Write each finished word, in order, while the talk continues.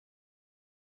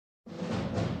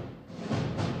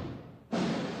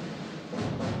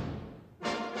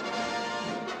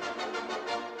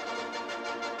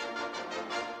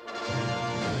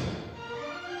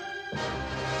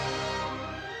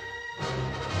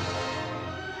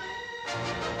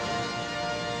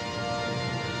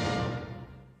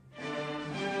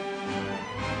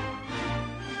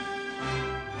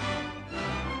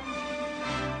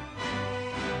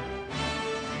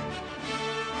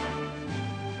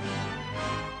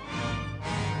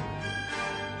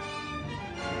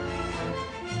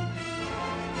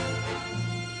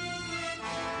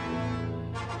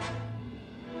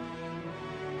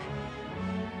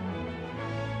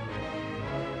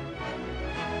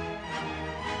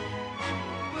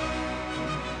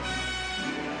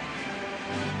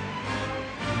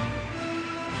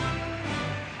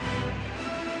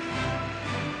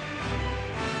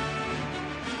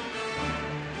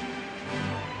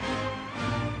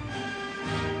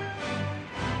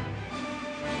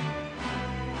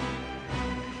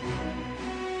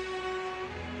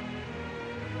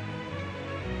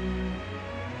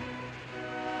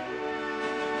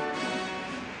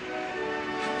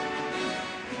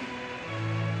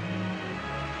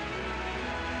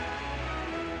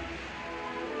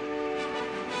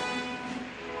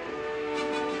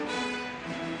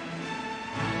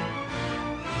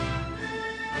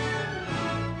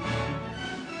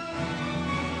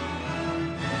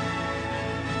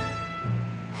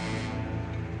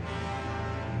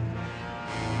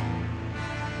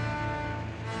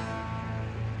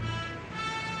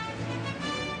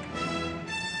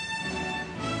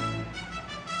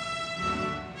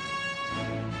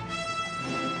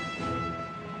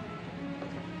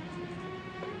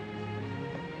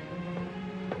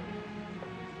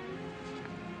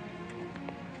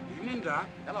Evening, Doc.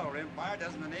 Hello, Rimfire.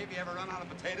 Doesn't the Navy ever run out of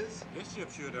potatoes? This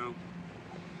ship sure don't.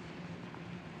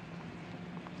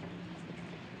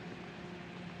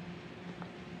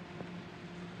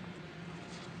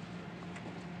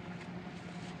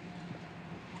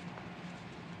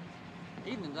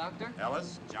 Evening, Doctor.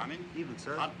 Ellis, Johnny. Evening,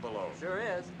 sir. Hot below. Sure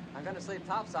is. I'm going to sleep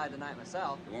topside tonight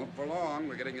myself. It won't for long.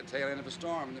 We're getting the tail end of a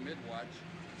storm in the mid-watch.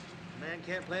 A man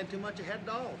can't plan too much ahead at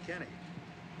all, can he?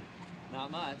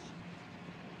 Not much.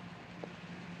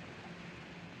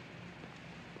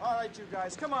 All right, you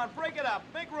guys, come on, break it up.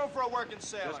 Make room for a working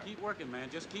sailor. Just keep working, man.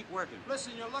 Just keep working.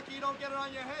 Listen, you're lucky you don't get it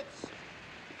on your heads.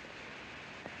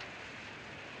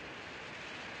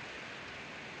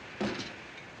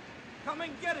 Come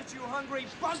and get it, you hungry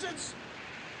buzzards!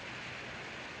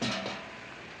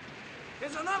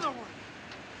 Here's another one.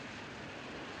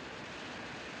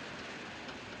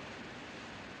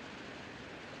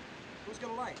 Who's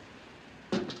gonna light?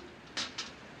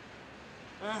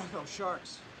 Ah, those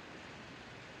sharks.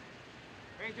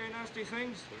 Ain't they nasty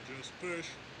things? They're just fish.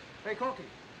 Hey, Corky.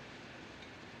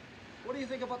 What do you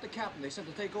think about the captain they sent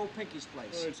to take old Pinky's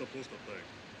place? I ain't supposed to think.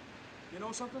 You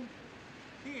know something?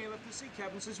 He ain't left the sea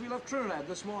cabin since we left Trinidad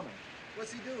this morning.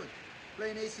 What's he doing?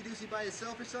 Playing AC/DC by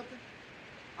himself or something?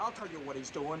 I'll tell you what he's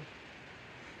doing.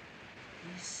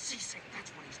 He's seasick.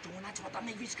 That's what he's doing. That's what the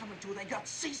Navy's coming to. They got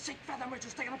seasick feather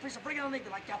merchants taking a piece of friggin' Navy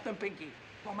like Captain Pinky.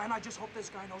 Well, man, I just hope this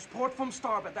guy knows port from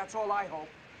starboard. That's all I hope.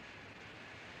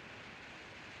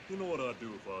 You know what I'd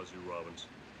do if I was you, Robbins?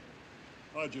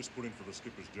 I'd just put in for the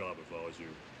skipper's job if I was you.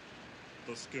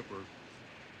 The skipper.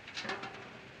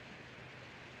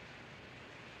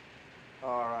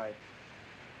 All right.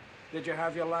 Did you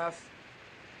have your laugh?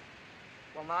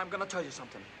 Well, now I'm gonna tell you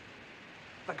something.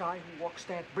 The guy who walks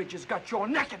that bridge has got your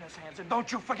neck in his hands, and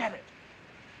don't you forget it.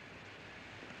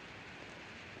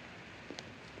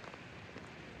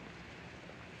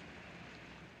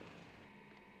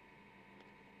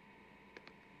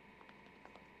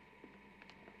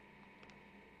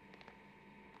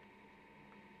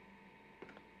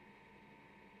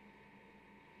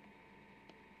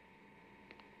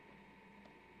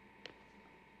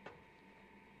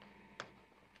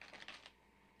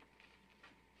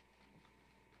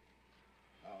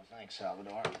 Thanks,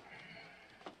 Salvador.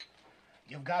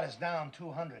 You've got us down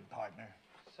 200, partner.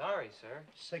 Sorry, sir.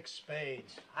 6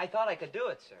 spades. I thought I could do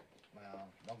it, sir. Well,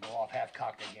 don't go off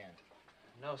half-cocked again.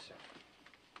 No, sir.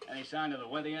 Any sign of the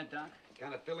weather yet, Doc?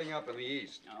 Kind of filling up in the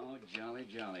east. Oh, jolly,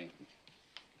 jolly.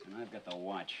 And I've got the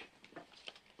watch.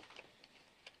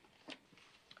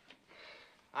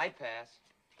 I'd pass.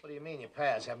 What do you mean you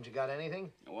pass? Haven't you got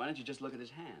anything? Why don't you just look at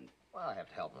his hand? Well, I have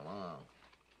to help him along.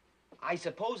 I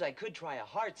suppose I could try a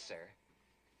heart, sir.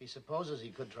 He supposes he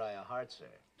could try a heart, sir.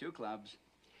 2 clubs.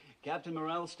 Captain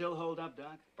Morrell still hold up,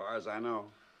 Doc? As far as I know.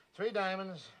 3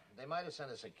 diamonds. They might have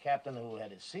sent us a captain who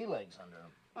had his sea legs under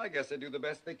him. I guess they do the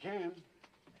best they can.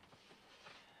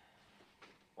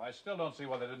 Well, I still don't see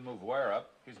why they didn't move Ware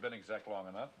up. He's been exec long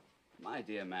enough. My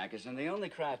dear Mackerson, the only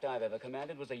craft I've ever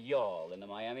commanded was a yawl in the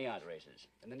Miami yacht races.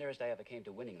 And the nearest I ever came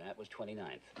to winning that was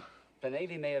 29th. The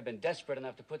Navy may have been desperate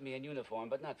enough to put me in uniform,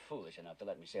 but not foolish enough to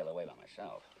let me sail away by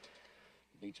myself.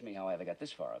 Beats me how I ever got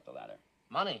this far up the ladder.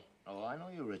 Money? Oh, I know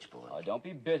you, rich boy. Oh, don't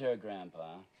be bitter,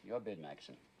 Grandpa. Your bid,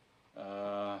 Mackerson.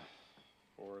 4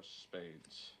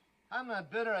 spades. I'm not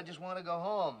bitter. I just want to go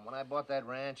home. When I bought that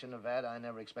ranch in Nevada, I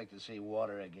never expected to see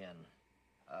water again.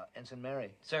 Ensign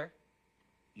Mary. Sir?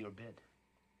 Your bid.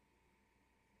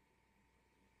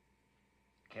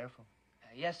 Careful.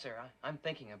 Yes, sir. I'm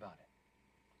thinking about it.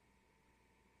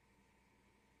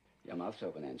 Your mouth's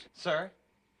open, Ensign. Sir?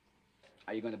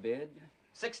 Are you going to bid?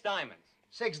 6 diamonds.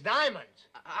 6 diamonds?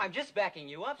 I'm just backing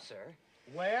you up, sir.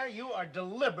 Where you are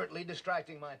deliberately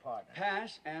distracting my partner.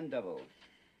 Pass and double.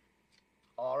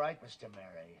 All right, Mr.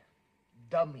 Mary.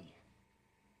 Dummy.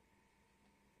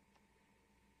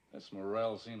 This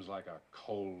Morrell seems like a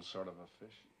cold sort of a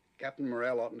fish. Captain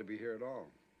Morrell oughtn't to be here at all.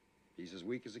 He's as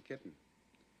weak as a kitten.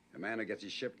 A man who gets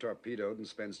his ship torpedoed and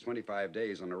spends 25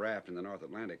 days on a raft in the North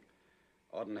Atlantic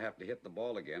oughtn't to have to hit the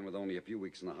ball again with only a few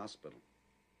weeks in the hospital.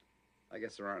 I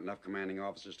guess there aren't enough commanding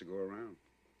officers to go around.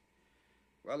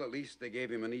 Well, at least they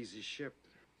gave him an easy ship.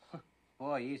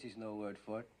 Boy, easy's no word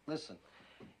for it. Listen,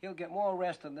 he'll get more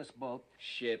rest on this boat.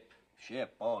 Ship.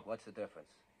 Ship, boat, what's the difference?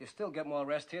 He'll still get more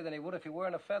rest here than he would if he were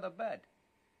in a feather bed.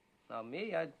 Now,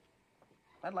 me, I'd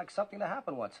like something to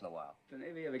happen once in a while. If the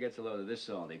Navy ever gets a load of this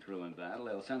salty crew in battle,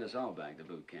 they'll send us all back to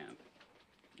boot camp.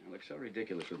 I look so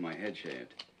ridiculous with my head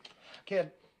shaved.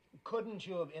 Kid, couldn't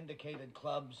you have indicated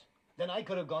clubs? Then I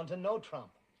could have gone to no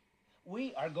trump.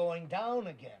 We are going down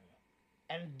again.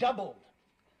 And doubled.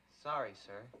 Sorry,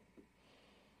 sir.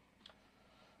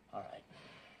 All right.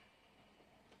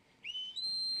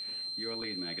 Your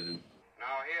lead, Magazine.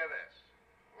 Now hear this.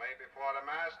 Lay before the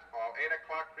mast, all 8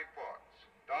 o'clock reports.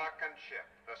 Dark and ship.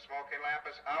 The smoking lamp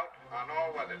is out on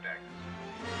all weather decks.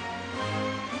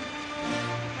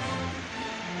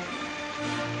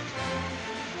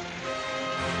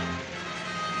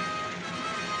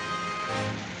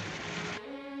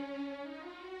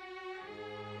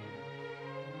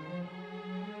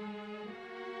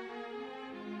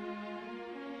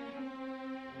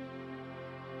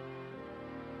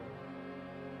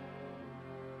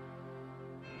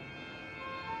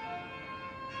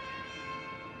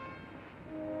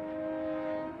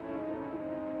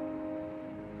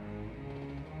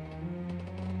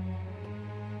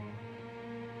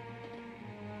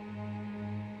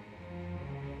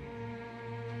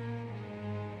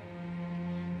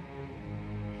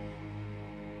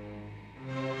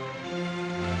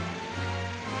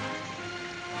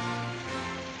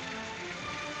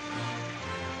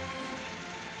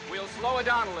 We'll slow it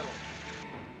down a little.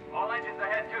 All engines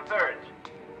ahead 2/3.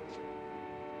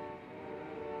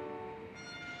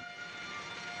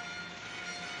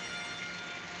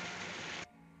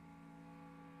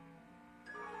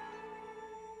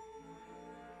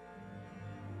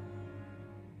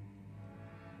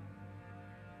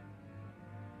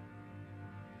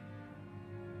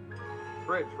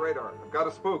 Bridge, radar. I've got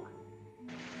a spook.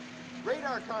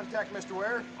 Radar contact, Mr.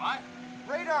 Ware. What?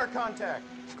 Radar contact.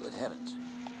 Good heavens.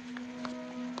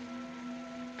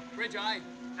 Bridge eye.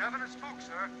 Definite spook,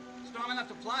 sir. Storm enough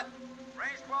to plot?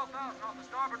 Range 12,000 off the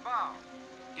starboard bow.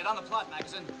 Get on the plot,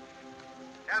 Magazine.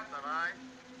 Captain, aye.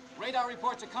 Radar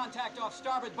reports a contact off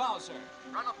starboard bow, sir.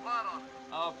 Run a plot on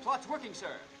it. Plot's working,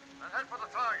 sir. Then head for the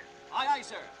target. Aye, aye,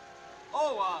 sir.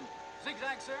 Oh,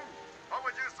 zigzag, sir? What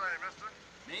would you say, mister?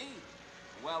 Me?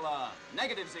 Well,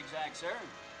 negative zigzag, sir.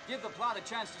 Give the plot a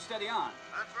chance to steady on.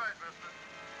 That's right, mister.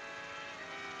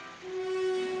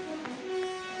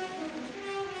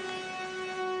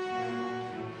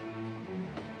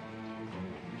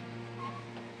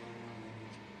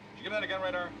 Did you get that again,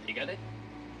 radar? You got it?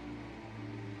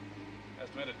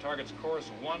 Estimated target's course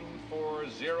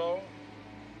 140.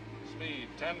 Speed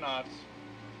 10 knots.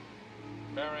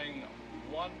 Bearing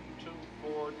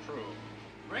 124 true.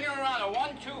 Bring her around a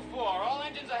 124. All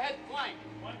engines ahead flank.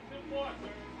 124, sir.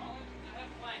 All engines ahead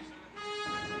flank, sir.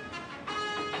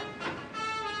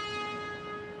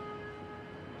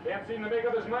 Can't seem to make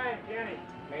up his mind, can he?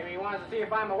 Maybe he wants to see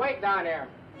if I'm awake down there.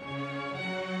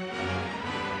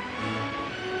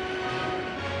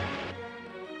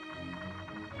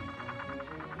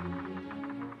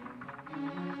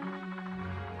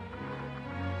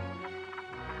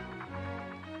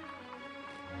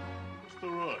 What's the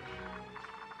rush?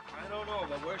 I don't know,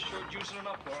 but we're sure juicing it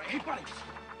up for it. Hey, buddy.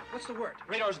 What's the word?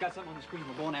 Radar's got something on the screen.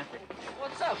 We're going after it.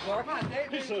 What's up, Clark? Come on,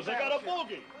 Dave. He says I got a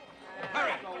bogey.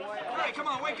 Hurry! Hurry, come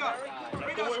on, wake up! The way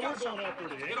Radar's we're got something. going after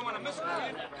the You don't want to miss it, do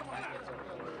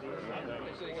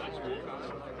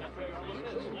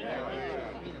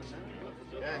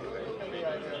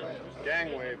you?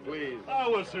 Gangway, please. I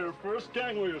was here first.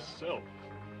 Gangway yourself.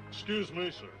 Excuse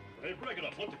me, sir. Hey, break it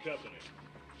up. Let the captain in.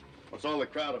 What's all the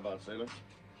crowd about, sailor?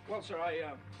 Well, sir,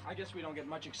 I guess we don't get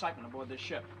much excitement aboard this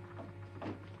ship.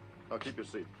 Now, keep your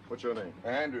seat. What's your name?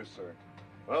 Andrews, sir.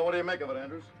 Well, what do you make of it,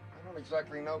 Andrews? I don't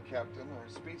exactly know, Captain. Our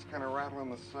speed's kind of rattling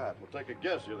the set. We'll take a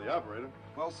guess. You're the operator.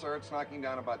 Well, sir, it's knocking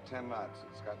down about 10 knots.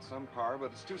 It's got some power,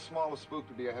 but it's too small a spook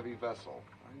to be a heavy vessel.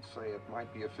 I'd say it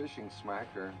might be a fishing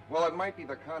smack, or... well, it might be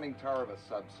the conning tower of a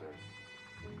sub, sir.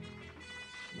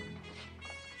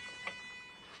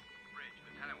 Bridge,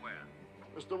 Lieutenant Ware.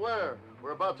 Mr. Ware,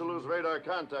 we're about to lose radar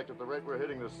contact at the rate we're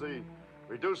hitting the sea.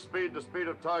 Reduce speed to speed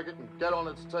of target and get on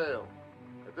its tail.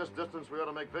 At this distance, we ought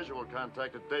to make visual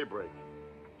contact at daybreak.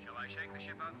 Shall I shake the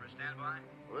ship out for a standby?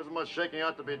 Well, there isn't much shaking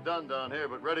out to be done down here,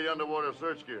 but ready underwater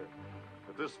search gear.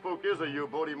 If this spook is a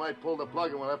U-boat, he might pull the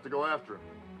plug and we'll have to go after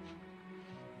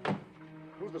him.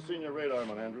 Who's the senior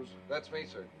radarman, Andrews? That's me,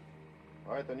 sir.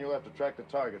 All right, then you'll have to track the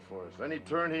target for us. Any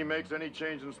turn he makes, any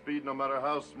change in speed, no matter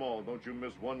how small, don't you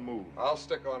miss one move. I'll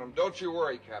stick on him. Don't you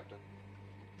worry, Captain.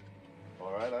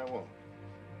 All right, I won't.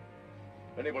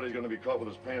 Anybody's going to be caught with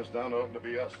his pants down, it oughtn't to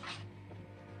be us.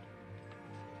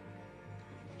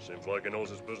 Seems like he knows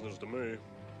his business to me.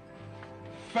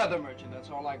 Feather merchant, that's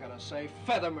all I gotta say.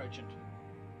 Feather merchant.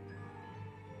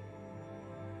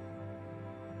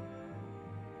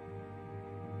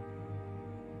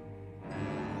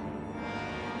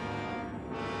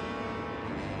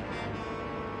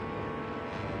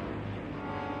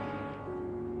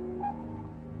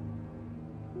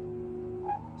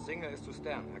 Signal ist zu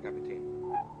Stern, Herr Kapitän.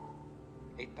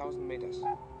 8,000 meters.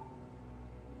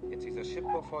 It is a ship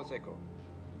for false echo.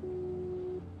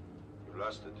 You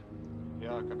lost it.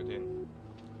 Yeah, Captain.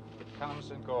 It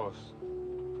comes and goes.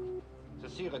 The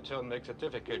sea return makes it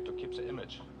difficult to keep the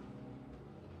image.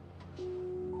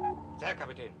 There,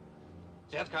 Captain.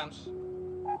 There it comes.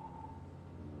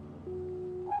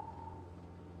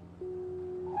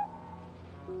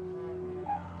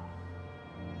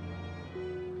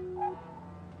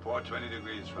 Port 20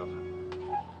 degrees, Ruffin.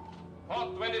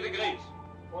 Port 20 degrees.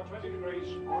 Port 20 degrees.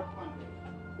 Port 20.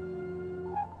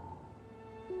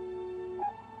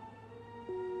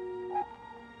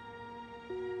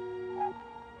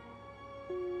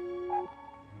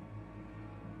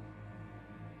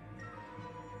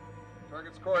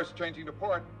 Target's course changing to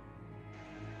port.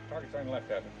 Target turn left,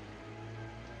 Captain.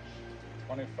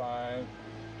 25,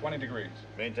 20 degrees.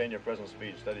 Maintain your present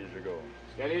speed, steady as you go.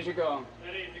 Steady as you go.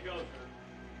 Steady as you go, sir.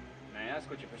 May I ask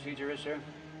what your procedure is, sir?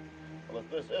 Well, if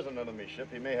this is an enemy ship,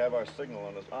 he may have our signal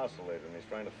on his oscillator, and he's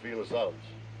trying to feel us out.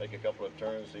 Take a couple of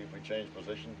turns, see if we change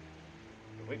position.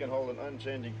 If we can hold an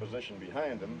unchanging position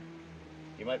behind him,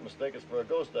 he might mistake us for a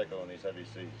ghost echo in these heavy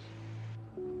seas.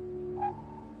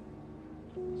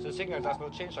 The signal does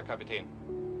not change, Captain.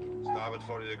 Starboard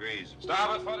 40 degrees.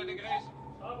 Starboard 40 degrees.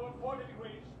 Starboard 40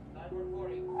 degrees. Starboard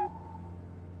 40.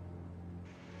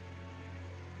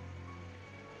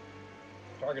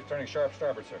 Target's turning sharp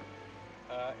starboard, sir.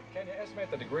 Can you estimate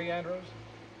the degree, Andrews?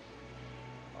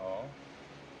 Oh.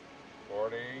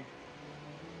 40.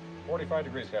 45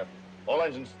 degrees, Captain. All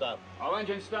engines stop. All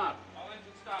engines stop. All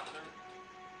engines stop, sir.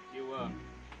 You,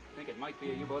 think it might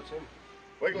be a U-boat, sir?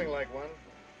 Wiggling like one.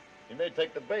 He may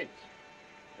take the bait.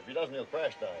 If he doesn't, he'll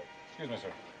crash dive. Excuse me,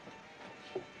 sir.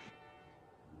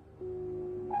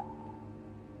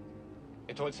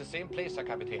 It holds the same place, Sir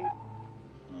Captain.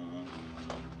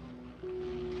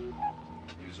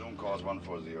 Your zoom calls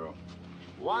 140.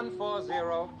 140.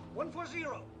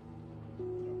 140.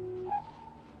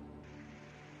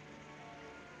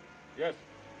 Yes.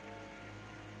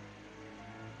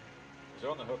 He's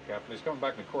on the hook, Captain. He's coming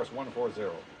back to course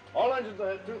 140. All engines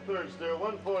ahead, 2/3 steer,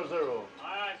 140.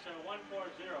 Aye, sir.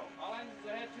 140. All engines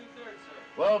ahead, 2/3, sir.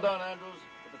 Well done, Andrews.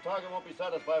 But the target won't be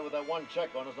satisfied with that one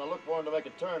check on us. Now look for him to make a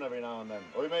turn every now and then.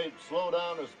 Or he may slow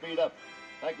down or speed up.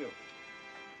 Thank you.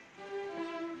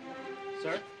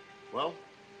 Sir? Well?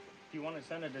 Do you want to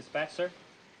send a dispatch, sir?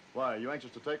 Why, are you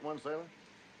anxious to take one, sailor?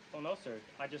 Oh, no, sir.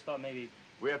 I just thought maybe...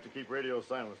 We have to keep radio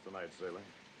silence tonight, sailor.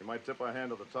 You might tip our hand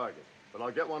to the target. But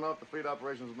I'll get one off the fleet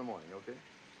operations in the morning, okay?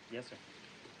 Yes, sir.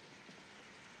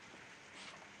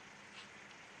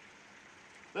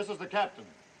 This is the captain.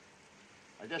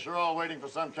 I guess you're all waiting for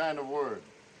some kind of word.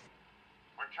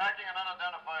 We're tracking an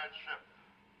unidentified ship.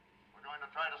 We're going to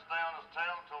try to stay on his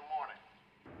tail until morning.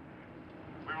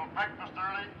 We will breakfast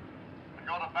early and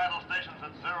go to battle stations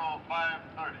at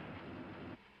 0530.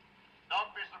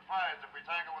 Don't be surprised if we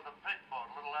tangle with a pig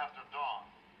boat a little after dawn.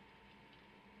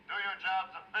 Do your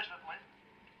jobs efficiently.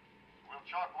 We'll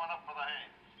chalk one up for the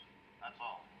Haines. That's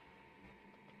all.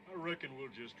 I reckon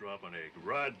we'll just drop an egg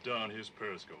right down his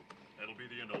periscope. That'll be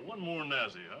the end of one more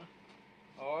Nazi, huh?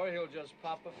 Or he'll just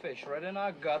pop a fish right in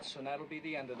our guts, and that'll be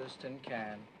the end of this tin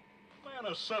can. Man,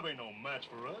 a sub ain't no match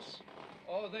for us.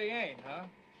 Oh, they ain't, huh?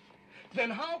 Then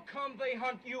how come they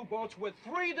hunt U-boats with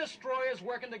 3 destroyers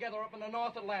working together up in the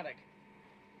North Atlantic?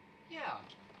 Yeah,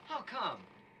 how come?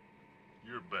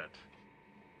 Your bet.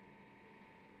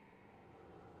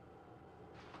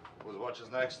 Whose watch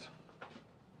is next?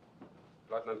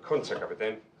 Lieutenant Kunze,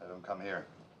 Kapitän. Have him come here.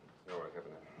 Jawohl,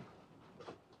 Kapitän.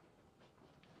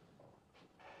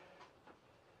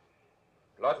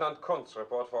 Lieutenant Kunze,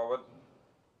 report forward.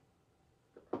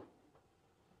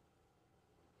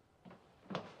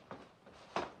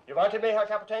 You wanted me, Herr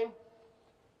Kapitän?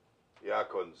 Yeah,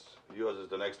 Kunz. Yours is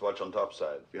the next watch on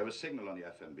topside. We have a signal on the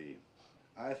FMB.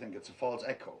 I think it's a false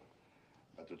echo.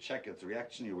 But to check its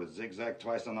reaction, you will zigzag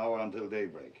twice an hour until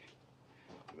daybreak.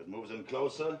 If it moves in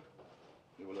closer,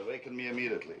 you will awaken me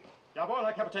immediately. Jawohl,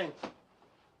 Herr Kapitän.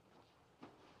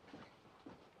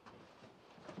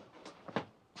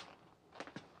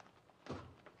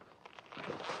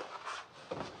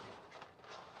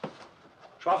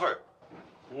 Schwaffer!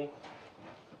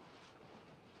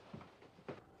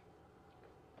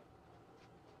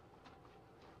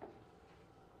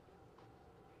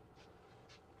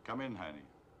 Come in, Heine.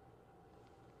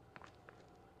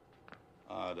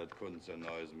 Ah, that Kunz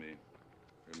annoys me.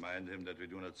 Remind him that we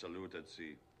do not salute at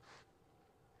sea.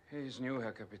 He's new,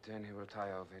 Herr Kapitän. He will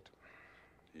tire of it.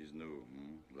 He's new,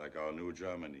 like our new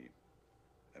Germany.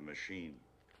 A machine.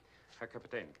 Herr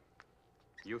Kapitän,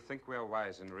 you think we are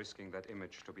wise in risking that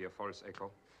image to be a false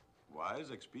echo?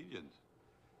 Wise, expedient.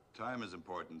 Time is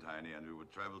important, Heine, and we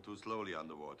would travel too slowly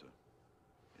underwater.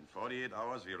 In 48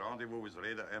 hours, we rendezvous with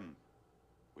Raider M.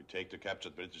 We take the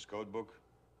captured British code book,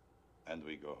 and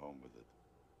we go home with it.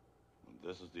 And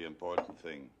this is the important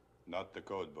thing. Not the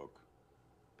code book,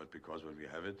 but because when we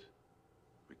have it,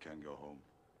 we can go home.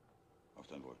 Auf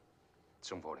dein Wohl.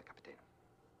 Zum Wohle, Kapitän.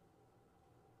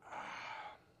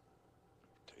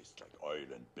 Tastes like oil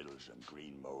and bilge and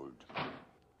green mold.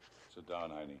 Sit down,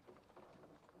 Heine.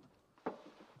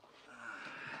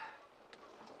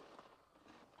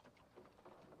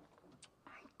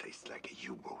 Tastes like a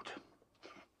U-boat.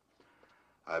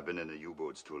 I've been in the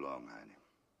U-boats too long, Heine.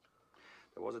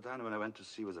 There was a time when I went to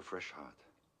sea with a fresh heart.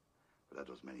 But that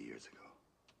was many years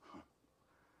ago.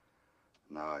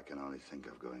 Now I can only think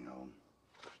of going home.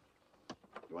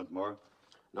 You want more?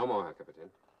 No more, Herr Kapitän.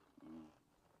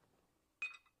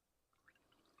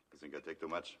 You think I take too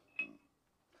much?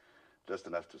 Just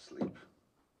enough to sleep.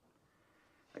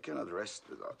 I cannot rest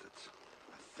without it.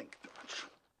 I think too much.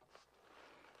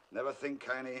 Never think,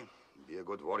 Heine. Be a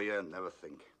good warrior and never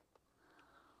think.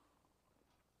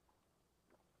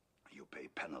 You pay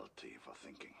penalty for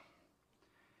thinking.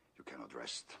 You cannot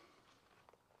rest.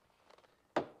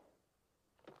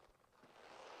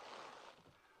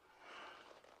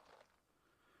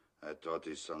 I taught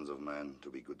these sons of men to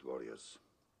be good warriors.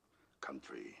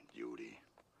 Country, duty,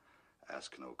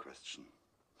 ask no question.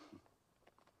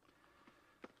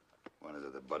 One is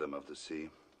at the bottom of the sea,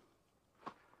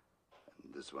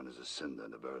 and this one is a cinder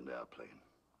in a burned airplane.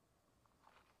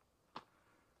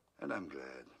 And I'm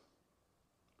glad.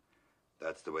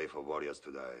 That's the way for warriors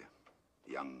to die,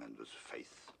 young and with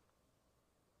faith.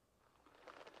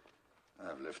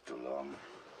 I've lived too long.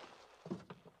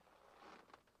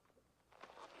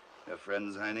 Your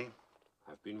friends, Heine?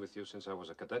 I've been with you since I was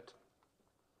a cadet.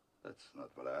 That's not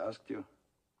what I asked you.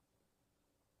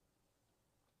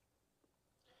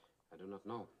 I do not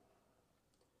know.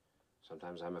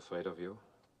 Sometimes I'm afraid of you.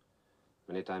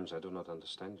 Many times I do not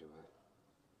understand you.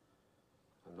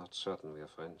 I'm not certain we are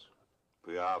friends.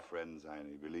 We are friends,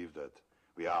 Heine. Believe that.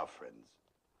 We are friends.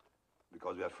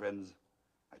 Because we are friends,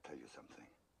 I tell you something.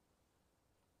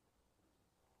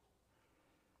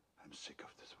 I'm sick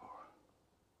of this war.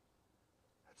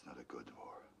 It's not a good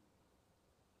war.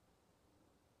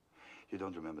 You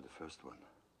don't remember the first one?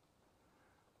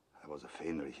 I was a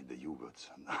Fähnrich in the U-boats,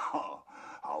 and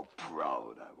how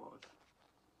proud I was.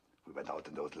 We went out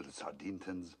in those little sardine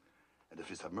tins, and if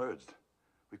we submerged,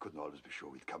 we couldn't always be sure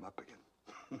we'd come up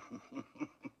again.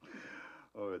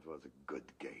 Oh, it was a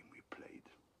good game we played.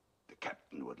 The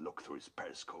captain would look through his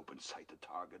periscope and sight a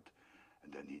target,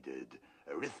 and then he did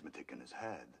arithmetic in his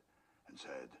head and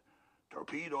said,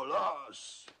 "Torpedo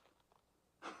loss."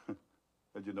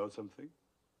 And you know something?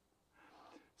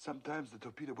 Sometimes the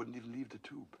torpedo wouldn't even leave the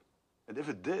tube. And if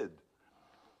it did,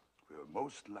 we were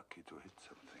most lucky to hit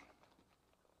something.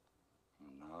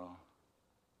 And now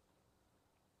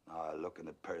I look in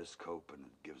the periscope and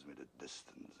it gives me the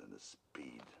distance and the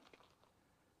speed.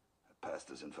 I pass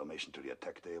this information to the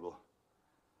attack table,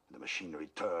 and the machinery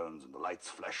turns and the lights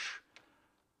flash,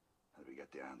 and we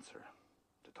get the answer.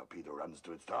 The torpedo runs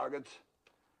to its target,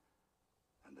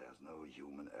 and there's no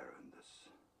human error in this.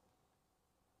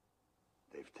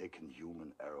 They've taken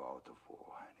human error out of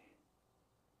war, Heine.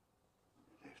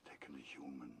 They've taken the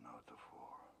human out of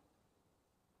war.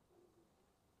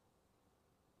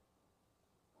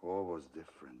 War was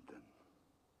different then.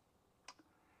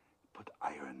 Put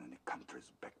iron in a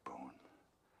country's backbone,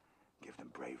 gave them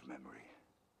brave memory.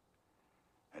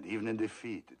 And even in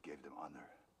defeat, it gave them honor.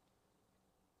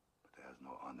 But there's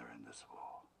no honor in this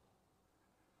war.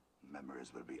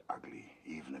 Memories will be ugly,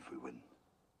 even if we win.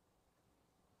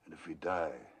 And if we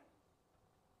die,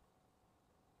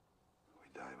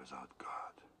 we die without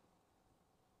God.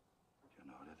 You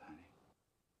know that, Heine?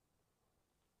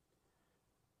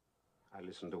 I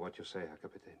listen to what you say, Herr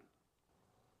Kapitän.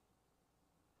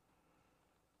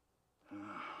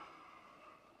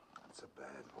 It's a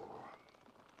bad war.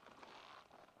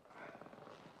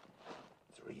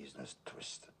 Its reason is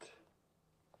twisted.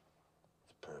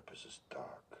 Its purpose is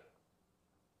dark.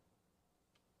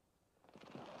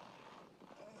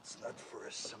 It's not for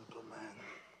a simple man.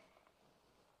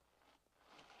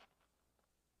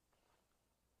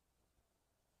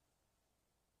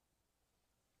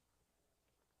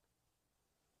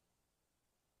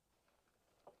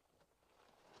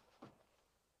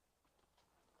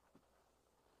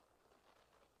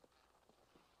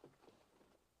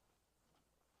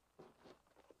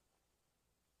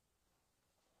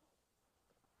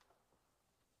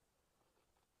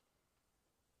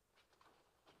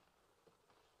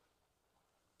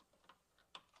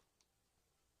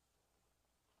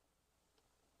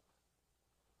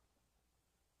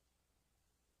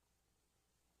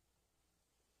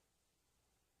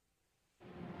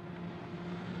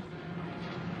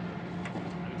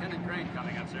 crane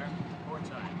coming up, sir. Port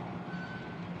side.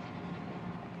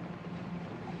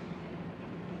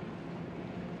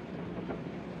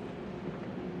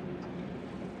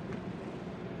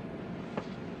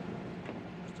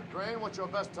 Mr. Crane, what's your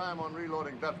best time on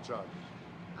reloading depth charges?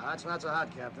 It's not so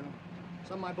hot, Captain.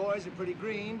 Some of my boys are pretty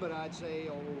green, but I'd say,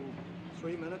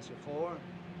 3 minutes or 4.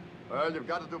 Well, you've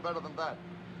got to do better than that.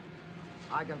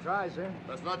 I can try, sir.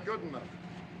 That's not good enough.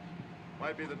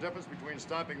 Might be the difference between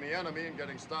stopping the enemy and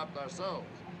getting stopped ourselves.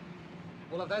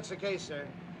 Well, if that's the case, sir,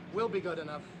 we'll be good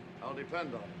enough. I'll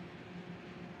depend on it.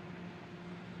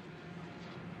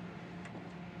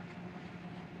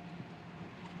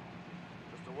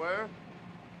 Mr. Ware,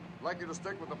 I'd like you to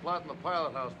stick with the plot in the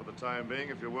pilot house for the time being,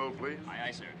 if you will, please. Aye,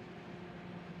 aye, sir.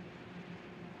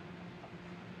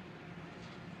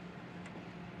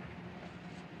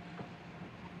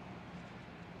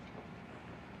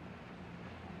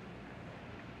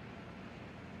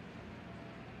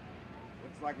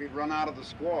 Looks like we've run out of the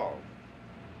squall.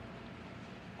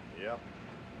 Yep.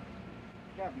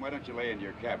 Captain, why don't you lay into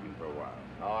your cabin for a while?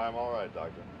 Oh, I'm all right,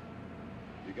 Doctor.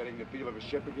 You getting the feel of a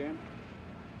ship again?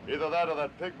 Either that or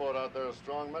that pig boat out there is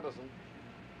strong medicine.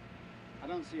 I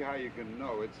don't see how you can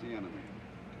know it's the enemy.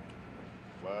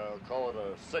 Well, call it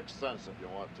a sixth sense if you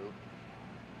want to.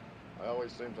 I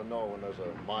always seem to know when there's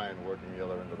a mine working the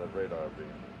other end of that radar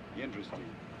beam. Interesting.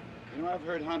 You know, I've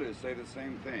heard hunters say the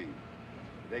same thing.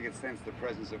 They can sense the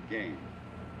presence of game.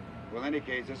 Well, in any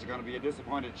case, this is going to be a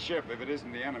disappointed ship if it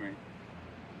isn't the enemy.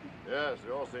 Yes,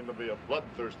 you all seem to be a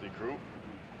bloodthirsty crew.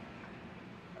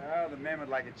 Well, the men would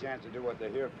like a chance to do what they're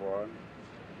here for.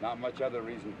 Not much other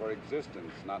reason for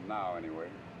existence, not now anyway.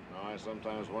 No, I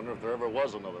sometimes wonder if there ever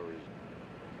was another reason.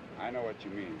 I know what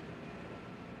you mean.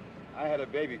 I had a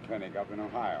baby clinic up in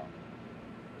Ohio.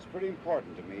 It's pretty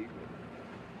important to me,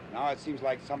 but now it seems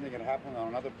like something had happened on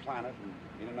another planet and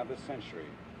in another century.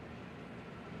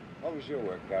 What was your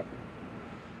work, Captain?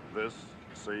 This,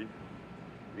 sea.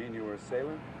 Mean you were a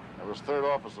sailor? I was third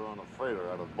officer on a freighter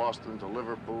out of Boston to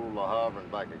Liverpool, Le Havre,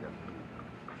 and back again.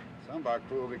 Some of our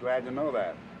crew will be glad to know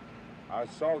that. Our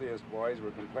saltiest boys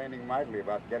were complaining mightily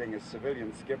about getting a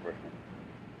civilian skipper.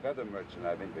 Feather merchant,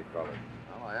 I think they call it.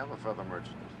 Well, I am a feather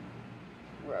merchant.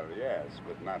 Well, yes,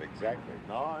 but not exactly.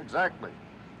 No, exactly.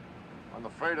 On the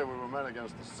freighter, we were men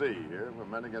against the sea. Here, we're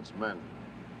men against men.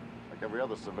 Like every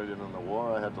other civilian in the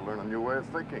war, I had to learn a new way of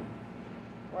thinking.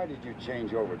 Why did you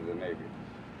change over to the Navy?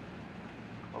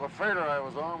 Well, the freighter I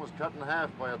was on was cut in half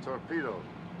by a torpedo.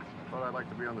 I thought I'd like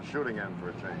to be on the shooting end for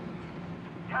a change.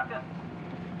 Captain.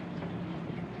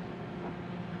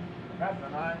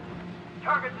 Captain,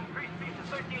 Target's increased speed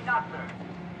to 13 knots, sir.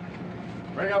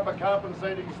 Bring up a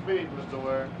compensating speed, Mr.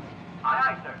 Ware. Aye,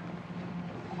 aye, sir.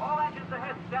 All engines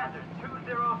ahead standard,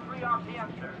 203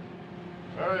 RPM, sir.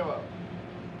 Very well.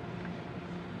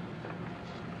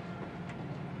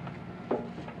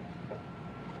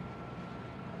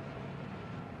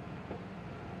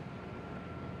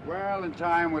 Well, in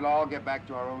time, we'll all get back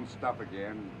to our own stuff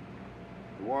again.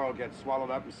 The war will get swallowed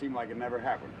up and seem like it never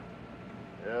happened.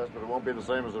 Yes, but it won't be the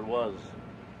same as it was.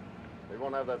 We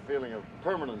won't have that feeling of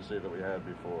permanency that we had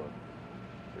before.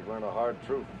 We've learned a hard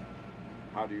truth.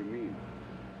 How do you mean?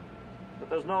 That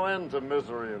there's no end to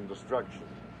misery and destruction.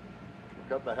 You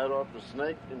cut the head off the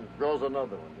snake and it grows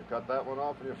another one. You cut that one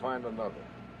off and you find another.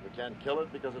 We can't kill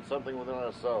it because it's something within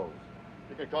ourselves.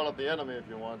 You can call it the enemy if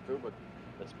you want to, but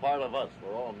it's part of us.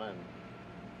 We're all men.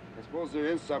 I suppose there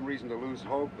is some reason to lose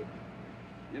hope, but,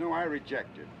 you know, I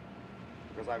reject it.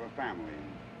 Because I have a family,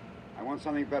 and I want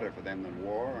something better for them than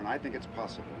war, and I think it's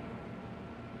possible.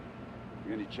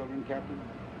 You any children, Captain?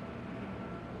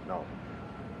 No.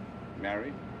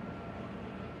 Married?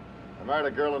 I married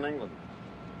a girl in England.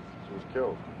 She was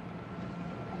killed.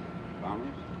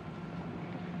 Bombers?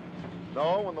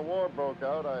 No, when the war broke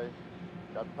out, I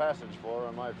got passage for her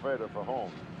on my freighter for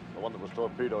home. The one that was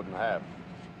torpedoed in half.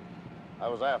 I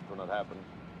was aft when it happened.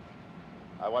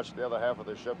 I watched the other half of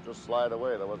the ship just slide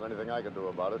away. There wasn't anything I could do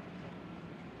about it.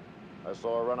 I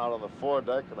saw her run out on the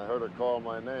foredeck, and I heard her call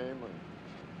my name,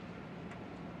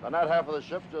 and that half of the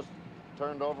ship just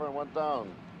turned over and went down.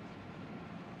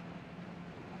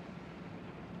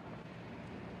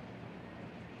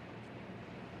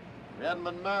 We hadn't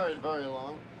been married very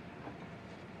long.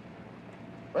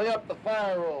 Bring up the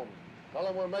fire room. Tell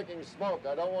them we're making smoke.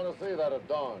 I don't want to see that at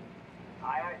dawn.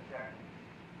 Aye, aye, sir.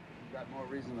 You've got more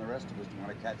reason than the rest of us to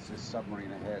want to catch this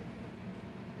submarine ahead.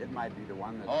 It might be the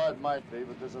one that... Oh, it might be,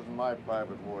 but this isn't my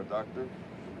private war, Doctor.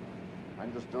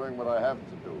 I'm just doing what I have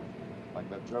to do, like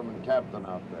that German captain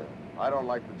out there. I don't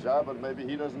like the job, but maybe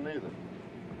he doesn't either.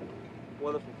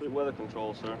 Weather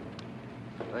control, sir.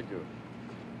 Thank you.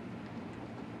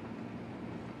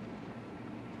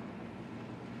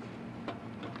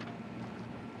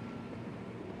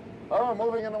 Oh, we're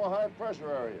moving into a high-pressure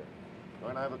area.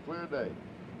 Going to have a clear day.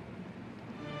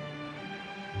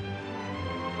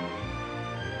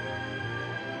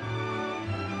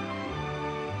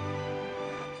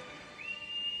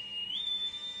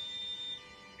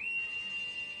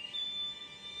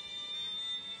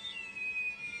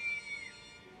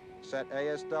 Set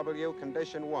ASW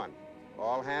Condition 1.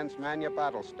 All hands man your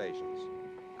battle stations.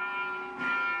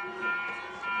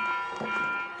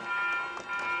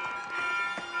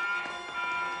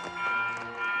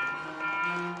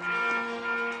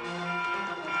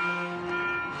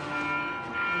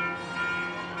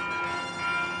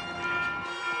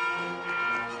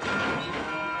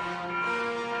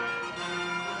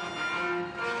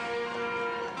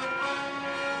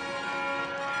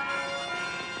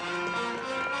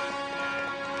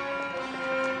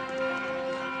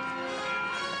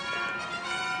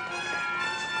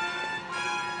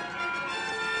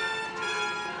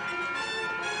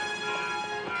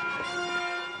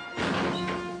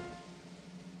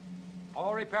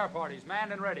 All repair parties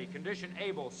manned and ready. Condition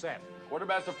able set.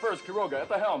 Quartermaster first, Quiroga, at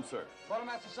the helm, sir.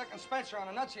 Quartermaster second, Spencer on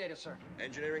annunciator, sir.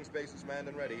 Engineering spaces manned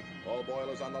and ready. All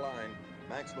boilers on the line.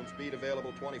 Maximum speed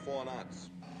available 24 knots.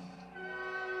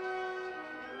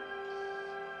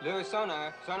 Lewis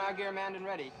sonar. Sonar gear manned and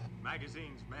ready.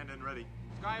 Magazines manned and ready.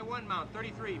 Sky 1 mount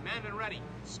 33, manned and ready.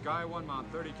 Sky 1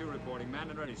 mount 32 reporting.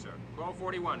 Manned and ready, sir.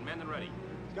 1241, manned and ready.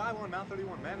 Sky 1 mount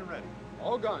 31 manned and ready.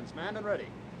 All guns manned and ready.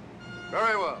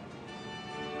 Very well.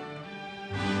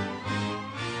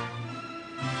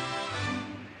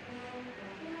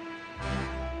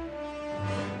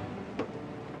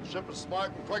 Ship is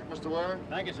smart and quick, Mr. Ware.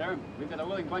 Thank you, sir. We've got a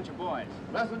willing bunch of boys.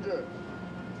 Messenger.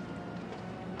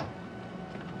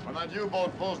 When that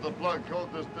U-boat pulls the plug,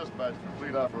 code this dispatch for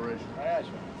fleet operation. Yes,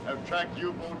 sir. Have tracked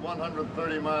U-boat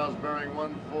 130 miles bearing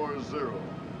 140.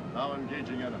 Now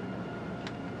engaging enemy.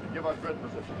 Give our grid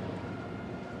position.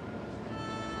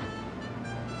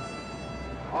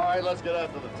 All right, let's get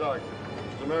after the target.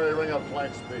 Mr. Mary, ring up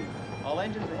flank speed. All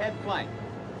engines ahead, flank.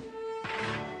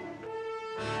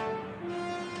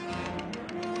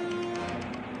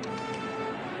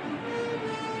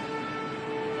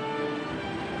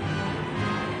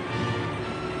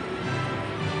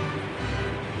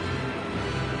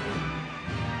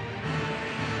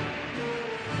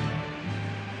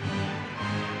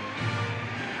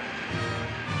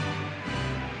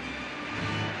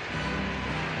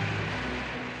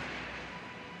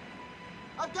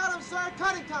 I've got him, sir.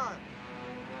 Cutting time.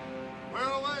 Where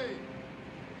away?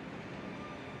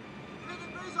 3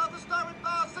 degrees off the starboard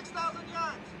bow, 6,000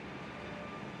 yards.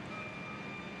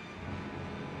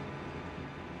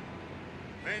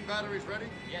 Main batteries ready?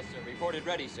 Yes, sir. Reported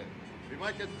ready, sir. We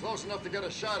might get close enough to get a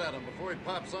shot at him before he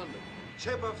pops under.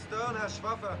 Chip of stern, Herr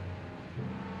Schwaffer.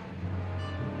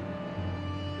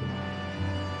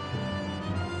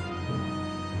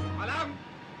 Alarm!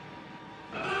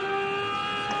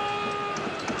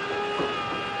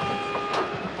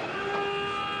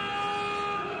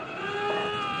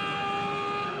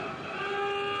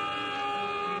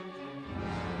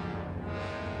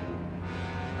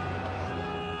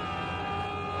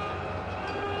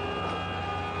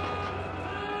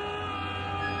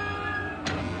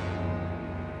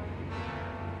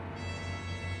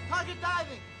 Target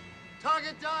diving.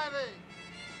 Target diving!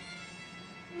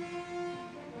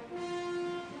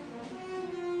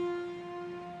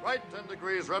 Right 10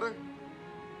 degrees, rudder.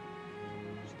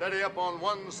 Steady up on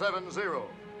 170. Slow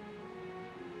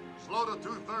to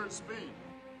 2/3 speed.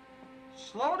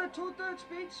 Slow to 2/3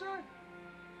 speed, sir?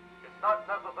 It's not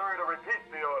necessary to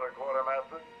repeat the order,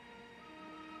 Quartermaster.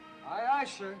 Aye, aye,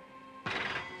 sir.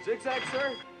 Zigzag,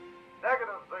 sir?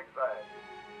 Negative zigzag.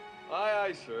 Aye,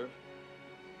 aye, sir.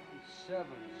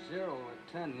 70 at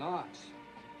 10 knots.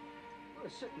 We're a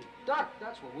sitting duck,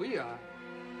 that's what we are.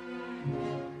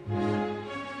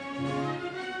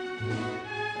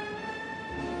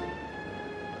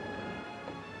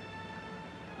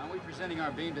 Are we presenting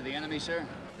our beam to the enemy, sir?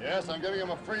 Yes, I'm giving him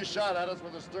a free shot at us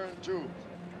with the stern tubes.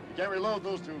 You can't reload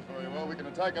those tubes very well. We can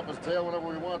attack up his tail whenever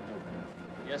we want to.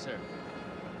 Yes, sir.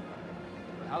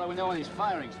 But how do we know when he's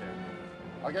firing, sir?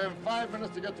 I'll give him 5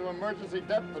 minutes to get to emergency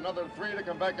depth, another 3 to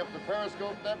come back up to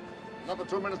periscope depth, another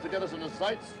 2 minutes to get us in his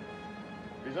sights.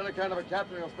 If he's any kind of a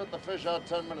captain, he'll spit the fish out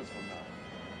 10 minutes from now.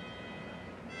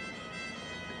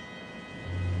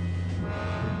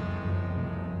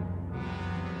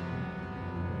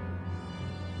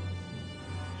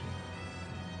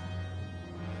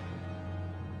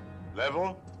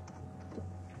 Level.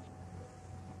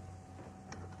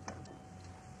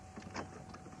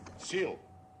 Seal.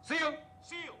 Seal!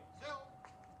 Seal.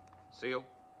 Seal.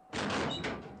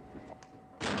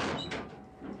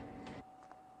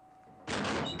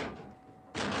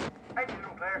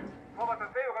 the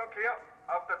searing clear.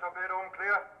 After torpedo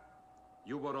clear.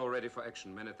 U-boat all ready for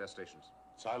action. Men at their stations.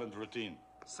 Silent routine.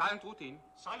 Silent routine.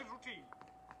 Silent routine.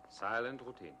 Silent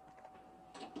routine.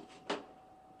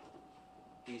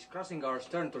 He's crossing our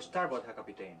stern to starboard, Herr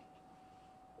Kapitän.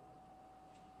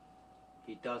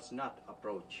 He does not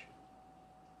approach.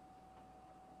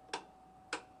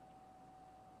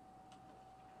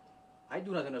 I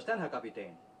do not understand, Herr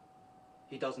Kapitän.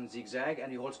 He doesn't zigzag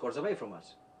and he holds course away from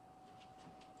us.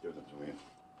 Give them to me.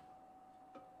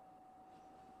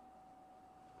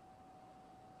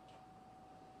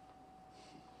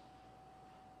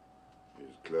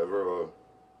 He's clever or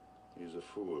he's a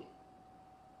fool.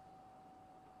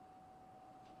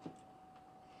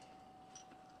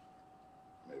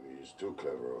 Maybe he's too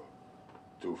clever or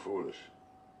too foolish.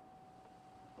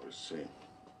 We'll see.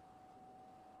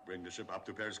 Bring the ship up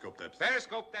to periscope depth.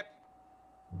 Periscope depth.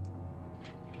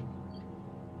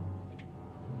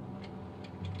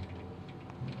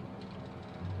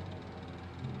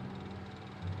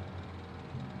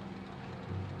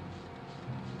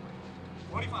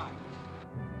 Forty-five.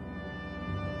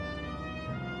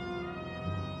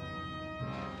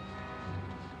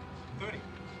 30.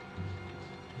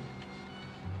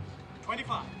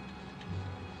 25.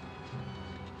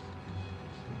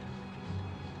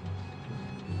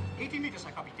 80 meters,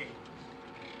 Herr Kapitän.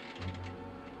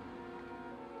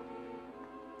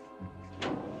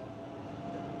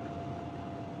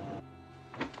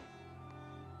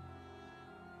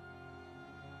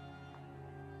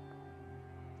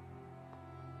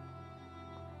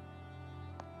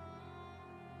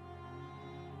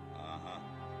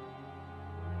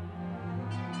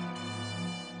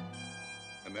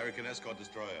 American escort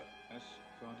destroyer.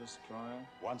 Escort destroyer.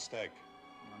 One stack.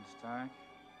 One stack.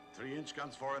 3-inch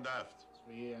guns fore and aft.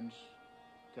 3-inch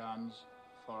guns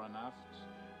fore and aft.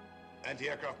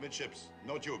 Anti-aircraft midships.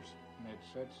 No tubes.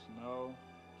 Midships, no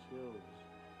tubes.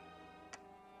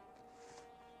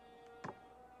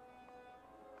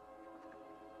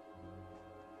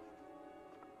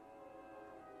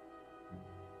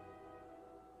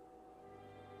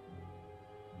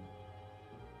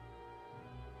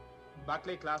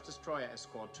 Buckley-class destroyer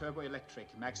escort,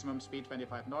 turbo-electric, maximum speed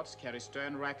 25 knots, carries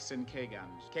stern racks and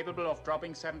K-guns. Capable of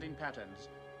dropping 17 patterns.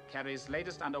 Carries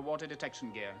latest underwater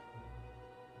detection gear.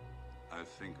 I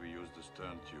think we use the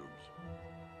stern tubes.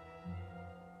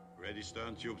 Ready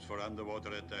stern tubes for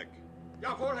underwater attack.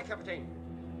 Jawohl, Herr Kapitän.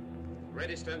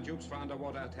 Ready stern tubes for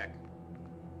underwater attack.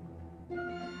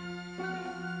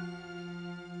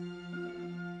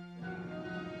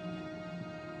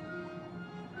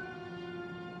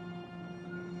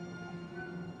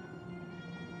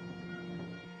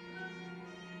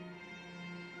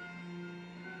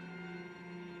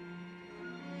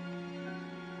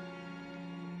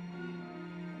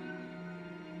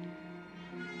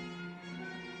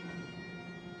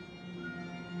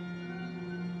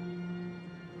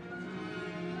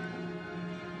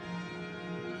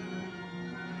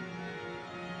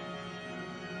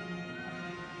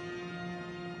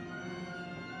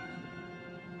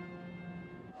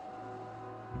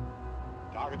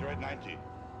 Target red 90.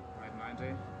 Red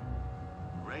 90.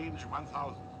 Range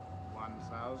 1,000.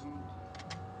 1,000.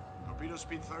 Torpedo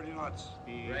speed 30 knots.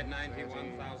 Speed Red 90,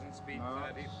 30 1,000, speed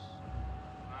knots. 30.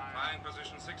 Flying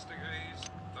position 6 degrees,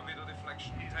 torpedo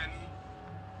deflection 10.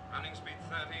 Running speed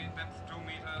 30, depth 2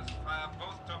 meters. Fire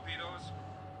both torpedoes.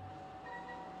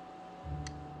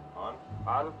 On.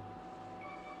 On.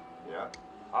 Yeah.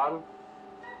 On.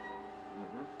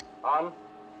 Mm-hmm. On.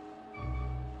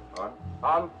 On.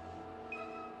 On.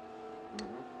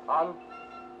 Mm-hmm. On.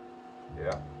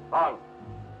 Yeah. On.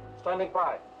 Standing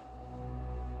by.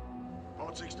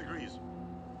 Port 6 degrees.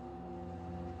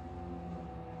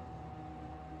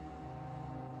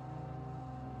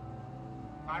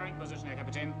 Firing position, Herr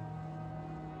Kapitän.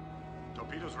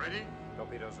 Torpedoes ready?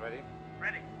 Torpedoes ready.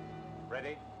 Ready.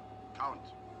 Ready.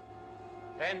 Count.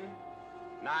 10,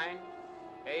 9,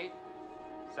 8,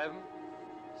 7,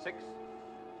 6,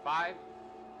 5,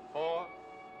 4,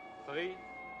 3,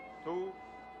 2,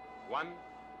 1,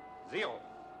 0.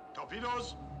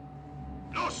 Torpedoes.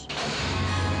 Los!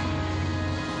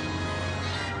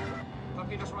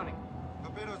 Torpedoes running.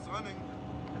 Torpedoes running.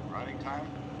 Running time.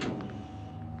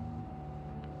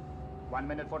 1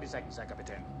 minute 40 seconds, Herr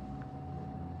Kapitän.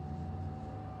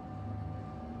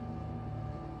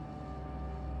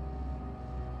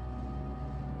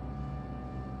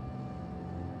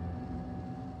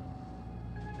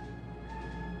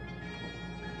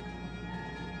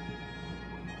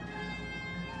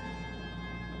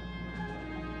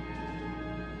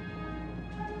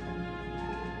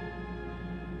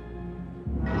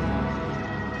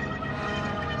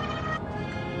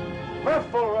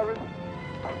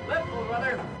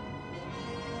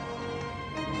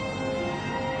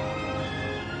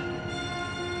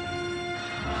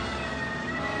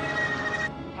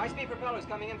 propellers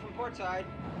coming in from port side.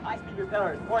 High-speed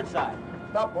propellers, port side.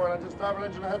 Stop port engine, starboard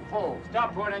engine ahead full.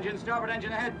 Stop port engine, starboard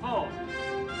engine ahead, full.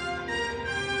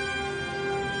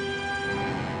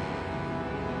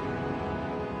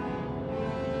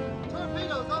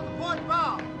 Torpedoes on the port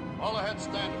bow. All ahead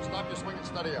standard. Stop your swing and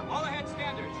steady up. All ahead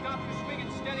standard. Stop your swing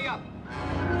and steady up.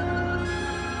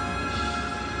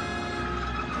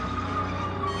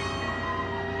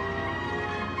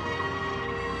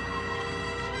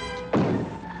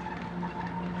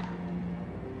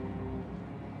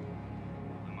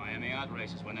 The Miami yacht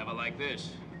races were never like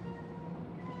this.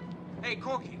 Hey,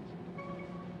 Corky.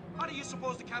 How do you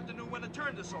suppose the captain knew when to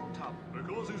turn this old tub?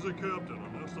 Because he's a captain,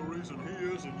 and that's the reason he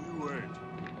is and you ain't.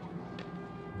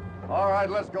 All right,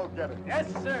 let's go get it.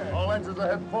 Yes, sir. All engines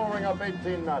ahead full, ring up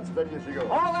 18 knots. Steady as you go.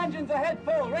 All engines ahead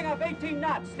full. Ring up 18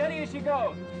 knots. Steady as she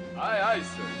goes. Aye, aye,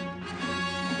 sir.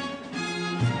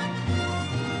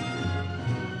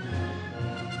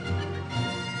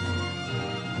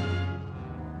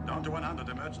 Down to 100,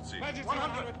 emergency.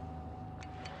 100.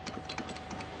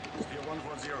 Steer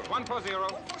 140. 140.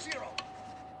 140.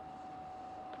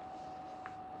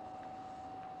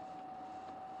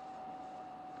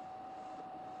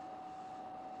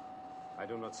 I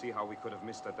do not see how we could have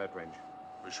missed at that range.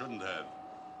 We shouldn't have.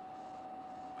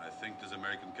 I think this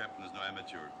American captain is no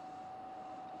amateur.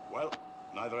 Well,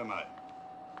 neither am I.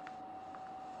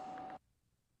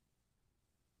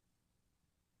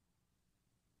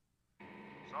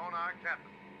 Sonar,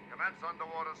 Captain. Commence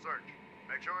underwater search.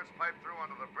 Make sure it's piped through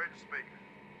under the bridge speaker.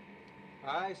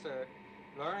 Aye, sir.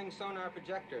 Lowering sonar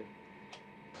projector.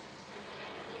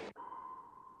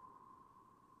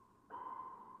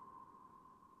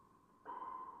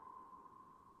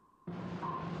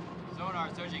 Sonar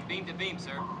surging beam to beam,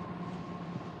 sir.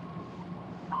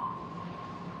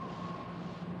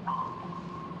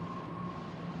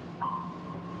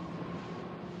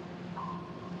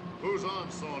 Who's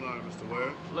on sonar, Mr.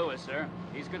 Ware? Lewis, sir.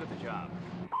 He's good at the job.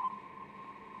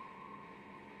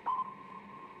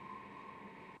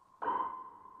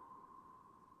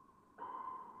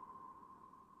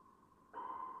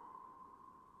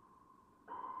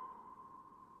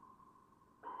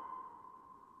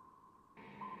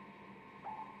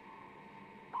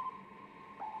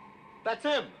 That's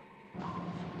him.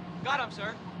 Got him,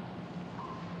 sir.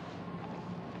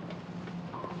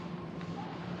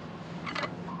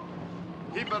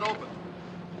 Keep it open.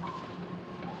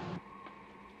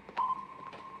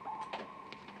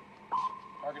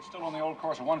 Target's still on the old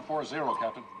course of 140,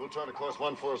 Captain. We'll turn to course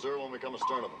 140 when we come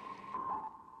astern of them.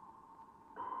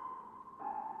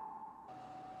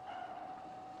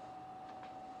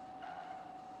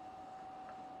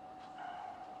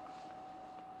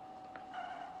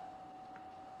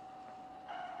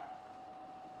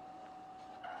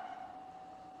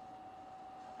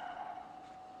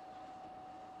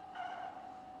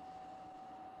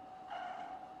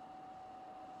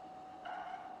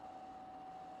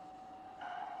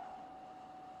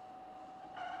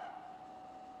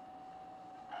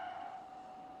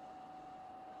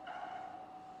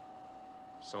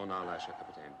 Sonar lasher,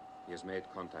 Captain. He has made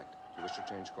contact. Do you wish to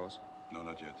change course? No,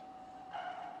 not yet.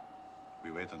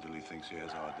 We wait until he thinks he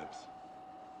has our depth.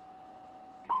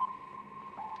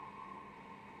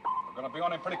 We're going to be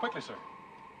on him pretty quickly, sir.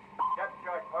 Depth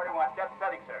charge 41. Depth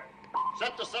setting, sir.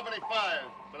 Set to 75,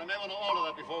 but I may want to order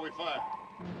that before we fire.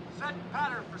 Set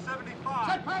pattern for 75.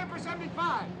 Set pattern for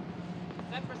 75.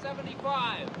 Set for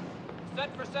 75.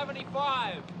 Set for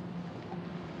 75.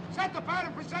 Set the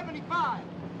pattern for 75.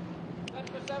 Set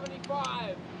for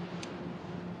 75.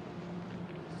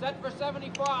 Set for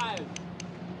 75.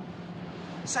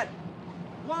 Set.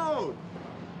 Load.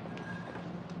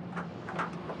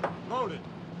 Loaded.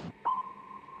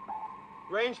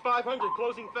 Range 500,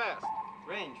 closing fast.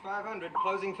 Range 500,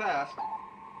 closing fast.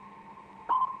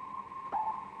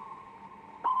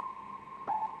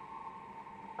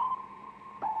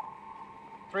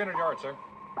 $300 yards, sir.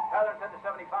 Pattern set to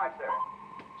 75, sir.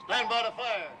 Stand by to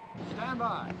fire. Stand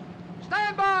by.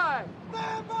 Stand by!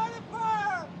 Stand by to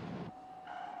fire!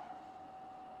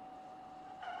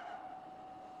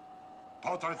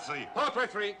 Portrait 3.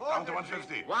 Portrait 3. Down to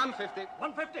 150. 150.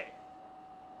 150.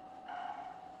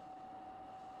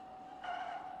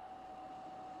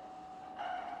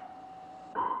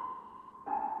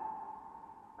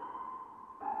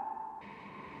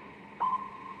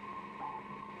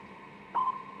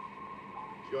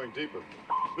 It's going deeper.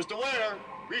 Mr. Ware,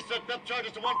 reset depth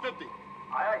charges to 150.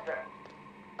 Aye, aye, sir.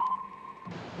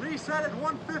 Reset at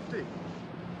 150.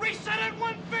 Reset at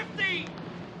 150!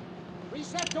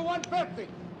 Reset to 150.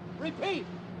 Repeat.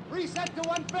 Reset to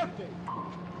 150.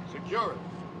 Secure it.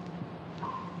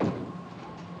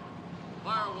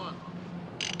 Fire one.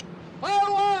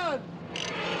 Fire one!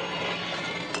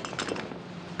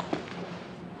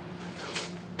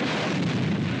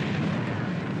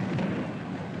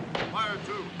 Fire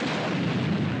two.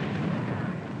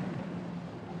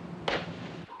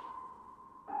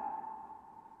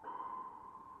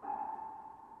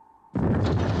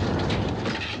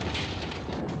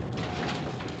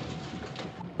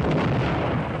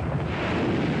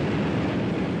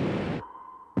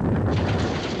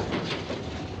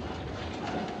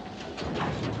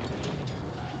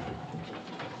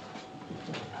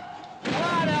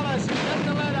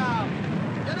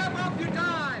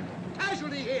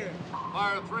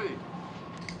 Fire three.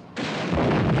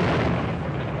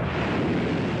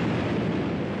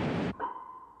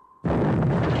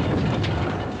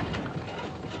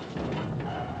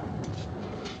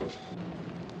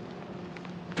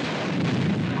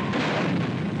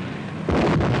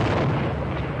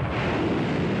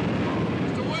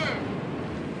 Mr. Ware!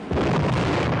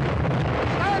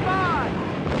 Stand by!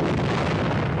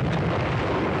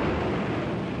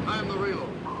 Time the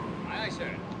reload. Aye,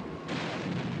 sir.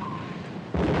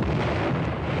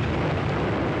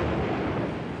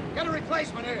 Get a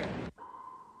replacement here.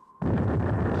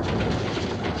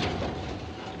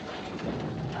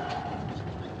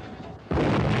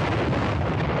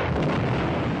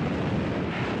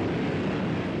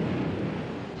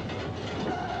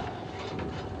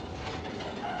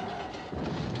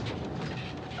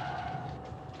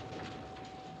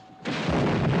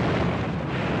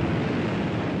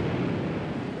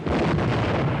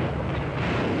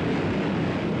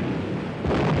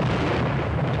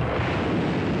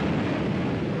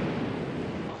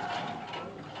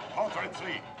 Halt Red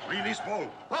 3. Release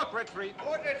Powell. Port Red 3.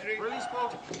 Port Red 3. Release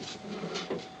Powell.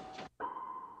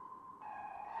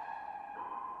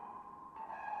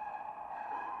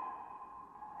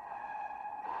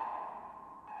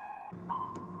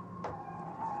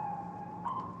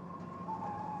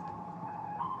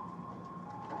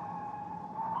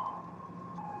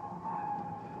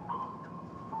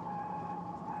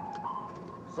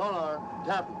 Sonar,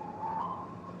 Captain.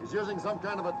 He's using some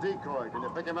kind of a decoy. Can you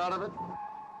pick him out of it?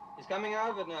 He's coming out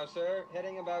of it now, sir.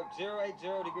 Heading about 080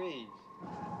 degrees.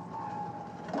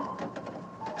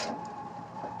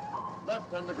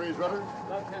 Left 10 degrees rudder.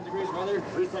 Left 10 degrees rudder.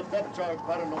 Reset depth charge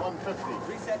pattern to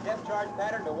 150. Reset depth charge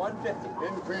pattern to 150.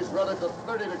 Increase rudder to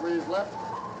 30 degrees left.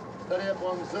 Steady up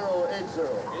on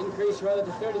 080. Increase rudder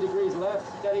to 30 degrees left.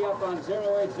 Steady up on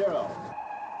 080.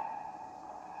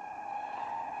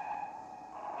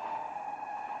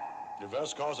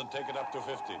 Reverse course and take it up to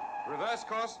 50. Reverse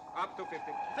course up to 50.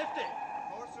 50.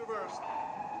 Course reversed.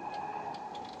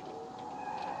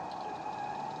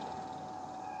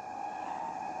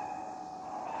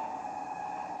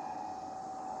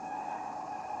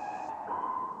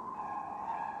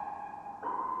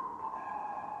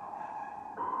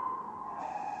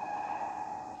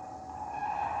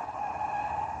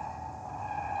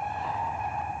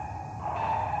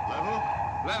 Level?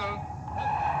 Level.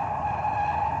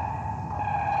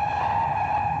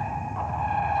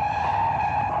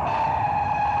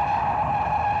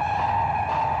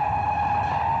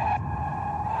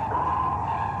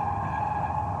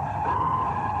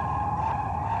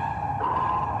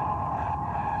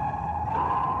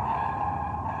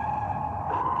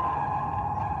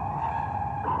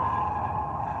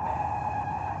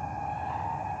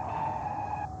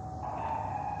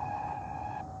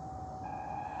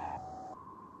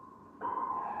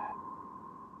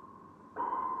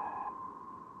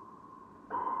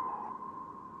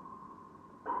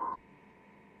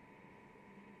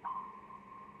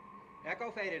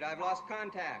 Echo faded. I've lost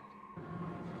contact.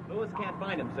 Lewis can't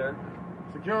find him, sir.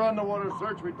 Secure underwater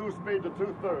search. Reduce speed to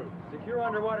 2/3. Secure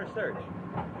underwater search.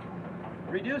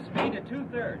 Reduce speed to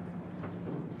 2/3.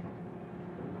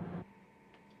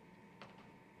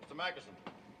 Mr. Mackerson,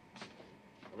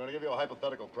 we're going to give you a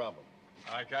hypothetical problem.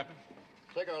 Aye, Captain.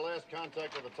 Take our last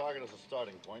contact with the target as a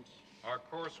starting point. Our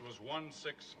course was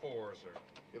 164, sir.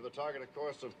 Give the target a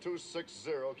course of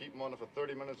 260. Keep him on it for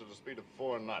 30 minutes at a speed of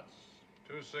 4 knots.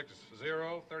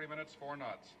 260, 30 minutes, 4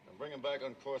 knots. And bring him back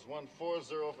on course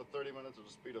 140 for 30 minutes at a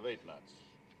speed of 8 knots.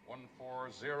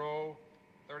 140,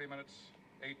 30 minutes,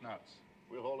 8 knots.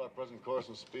 We'll hold our present course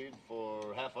and speed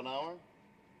for half an hour.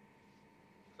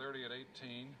 30 at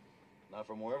 18. Now,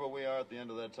 from wherever we are at the end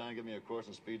of that time, give me a course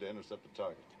and speed to intercept the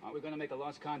target. Aren't we going to make a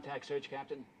lost contact search,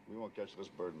 Captain? We won't catch this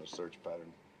bird in a search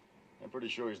pattern. I'm pretty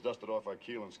sure he's dusted off our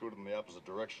keel and scooted in the opposite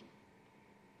direction.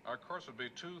 Our course would be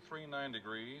 239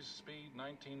 degrees, speed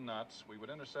 19 knots. We would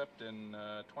intercept in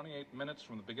 28 minutes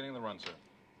from the beginning of the run, sir.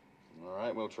 All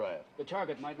right, we'll try it. The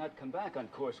target might not come back on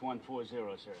course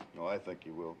 140, sir. No, I think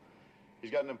he will.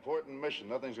 He's got an important mission.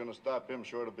 Nothing's going to stop him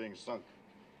short of being sunk.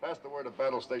 Pass the word to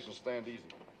battle station, stand easy.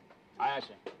 Aye,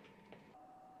 sir.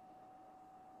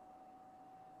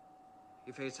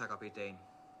 He fades, Herr Kapitän.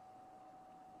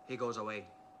 He goes away.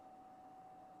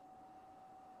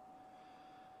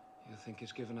 You think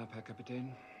he's given up, Herr Kapitän?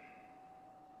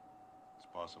 It's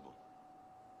possible.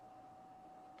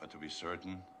 But to be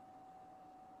certain,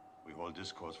 we hold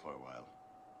this course for a while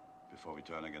before we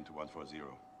turn again to 140.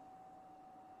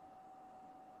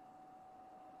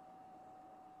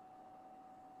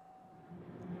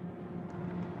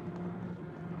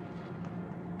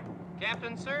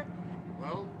 Captain, sir?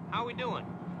 Well? How we doing?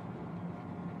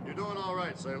 You're doing all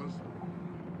right, sailors.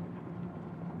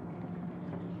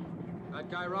 That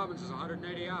guy Robbins is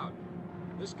 180 out.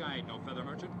 This guy ain't no feather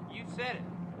merchant. You said it.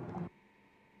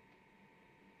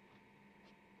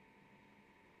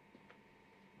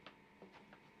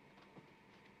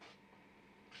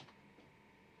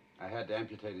 I had to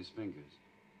amputate his fingers.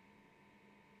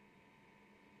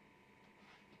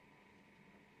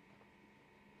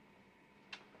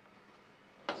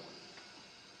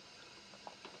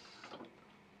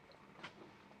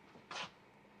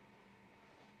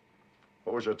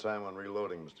 What was your time on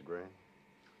reloading, Mr. Gray?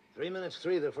 3 minutes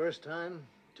 3 the first time,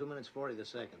 2 minutes 40 the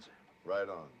second, sir. Right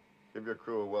on. Give your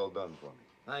crew a well done for me.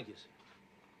 Thank you, sir.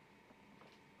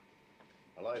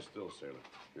 Now lie still, sailor.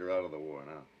 You're out of the war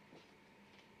now.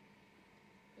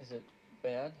 Is it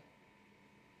bad?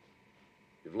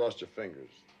 You've lost your fingers.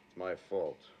 It's my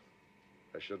fault.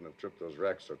 I shouldn't have tripped those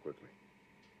racks so quickly.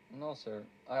 No, sir.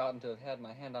 I oughtn't to have had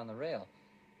my hand on the rail.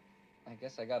 I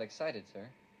guess I got excited, sir.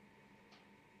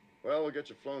 Well, we'll get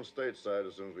you flown stateside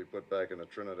as soon as we put back into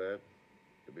Trinidad.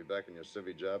 You'll be back in your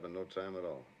civvy job in no time at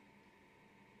all.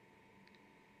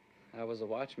 I was a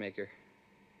watchmaker.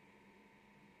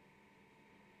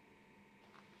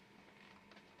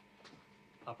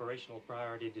 Operational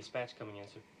priority dispatch coming in,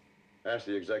 sir. Ask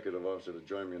the executive officer to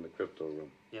join me in the crypto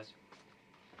room. Yes, sir.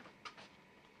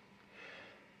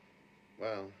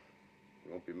 Well,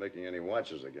 you won't be making any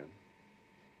watches again.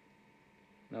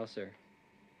 No, sir.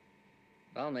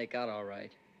 I'll make out all right.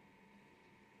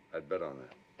 I'd bet on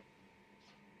that.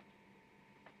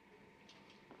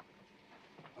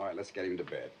 All right, let's get him to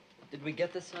bed. Did we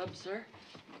get the sub, sir?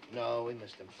 No, we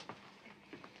missed him.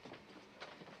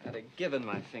 I'd have given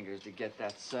my fingers to get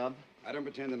that sub. I don't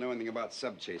pretend to know anything about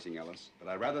sub-chasing, Ellis, but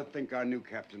I rather think our new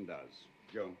captain does.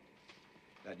 Joe,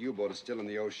 that U-boat is still in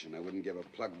the ocean. I wouldn't give a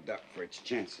plugged duck for its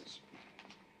chances.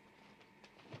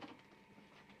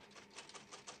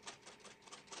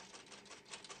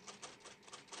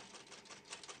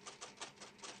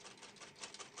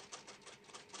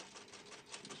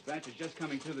 Dispatch is just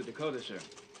coming through the Dakota, sir.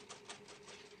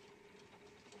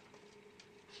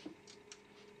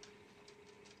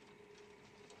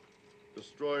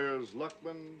 Destroyers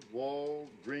Luckman, Wall,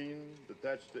 Green,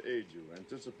 detached to aid you.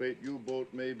 Anticipate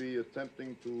U-boat may be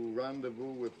attempting to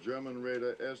rendezvous with German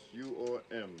raider SU or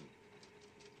M.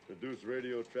 Reduce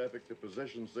radio traffic to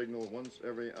position signal once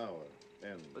every hour.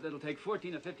 End. But it'll take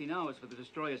 14 or 15 hours for the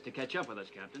destroyers to catch up with us,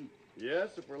 Captain.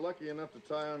 Yes, if we're lucky enough to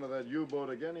tie onto that U-boat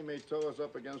again, he may tow us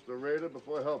up against a raider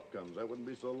before help comes. That wouldn't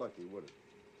be so lucky, would it?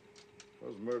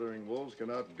 Those murdering wolves can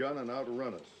outgun and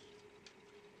outrun us.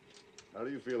 How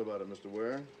do you feel about it, Mr.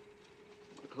 Ware?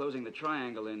 We're closing the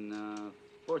triangle in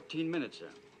 14 minutes, sir.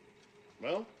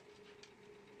 Well?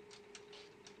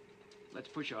 Let's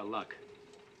push our luck.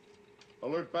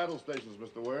 Alert battle stations,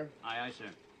 Mr. Ware. Aye, aye, sir.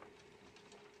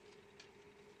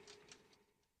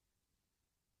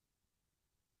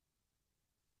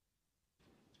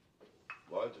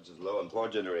 Voltage is low on power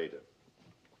generator.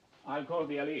 I'll call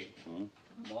the LE.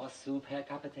 More soup, Herr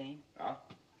Kapitän? Ah?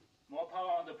 More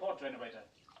power on the port generator.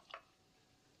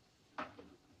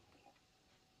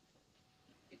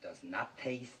 It does not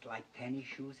taste like tennis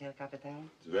shoes, Herr Kapitän?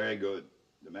 It's very good.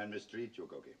 The man mistreat you,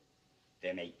 Cookie.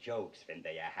 They make jokes when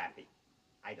they are happy.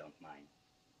 I don't mind.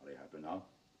 Are they happy now?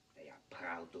 They are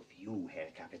proud of you, Herr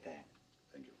Kapitän.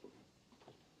 Thank you, Cookie.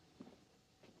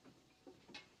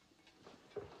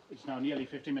 It's now nearly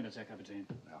 50 minutes, Herr Kapitän.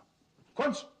 Now.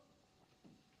 Kunz!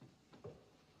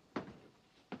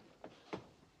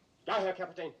 Ja, Herr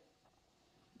Kapitän.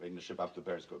 Bring the ship up to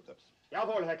periscope depth.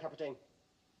 Jawohl, Herr Kapitän.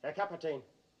 Herr Kapitän,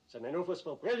 the maneuvers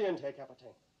were brilliant, Herr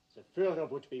Kapitän. The Führer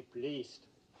would be pleased.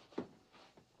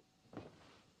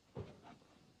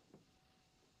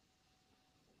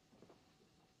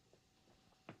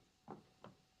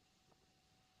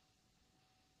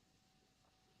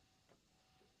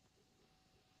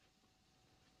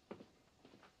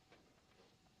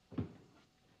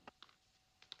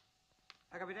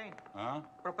 Herr Kapitän. Huh?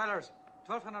 Propellers,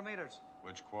 1200 meters.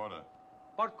 Which quarter?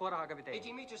 Port quarter, Herr Kapitän.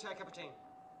 18 meters, Herr Kapitän.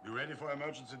 You ready for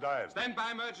emergency dive? Stand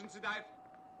by emergency dive.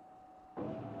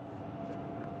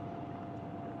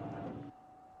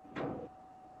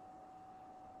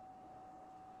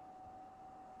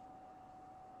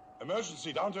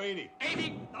 Emergency, down to 80.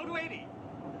 80! Down to 80!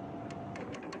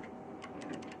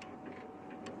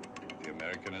 The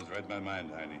American has read my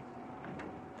mind, Heine.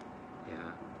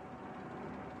 Yeah.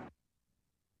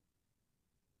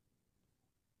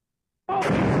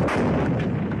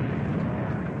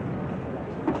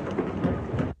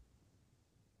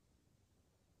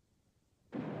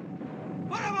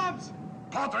 Bottom-ups!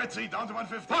 Portrait 3, down to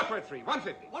 150. Portrait 3,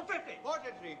 150. 150.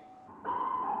 Portrait 3.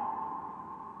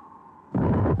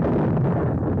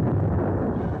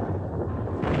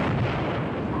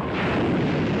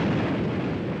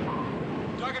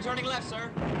 Target turning left,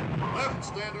 sir. Left,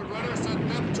 standard rudder. Set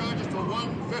depth charges to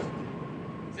 150.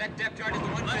 Set depth charges to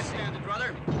 150. Left, standard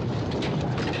rudder.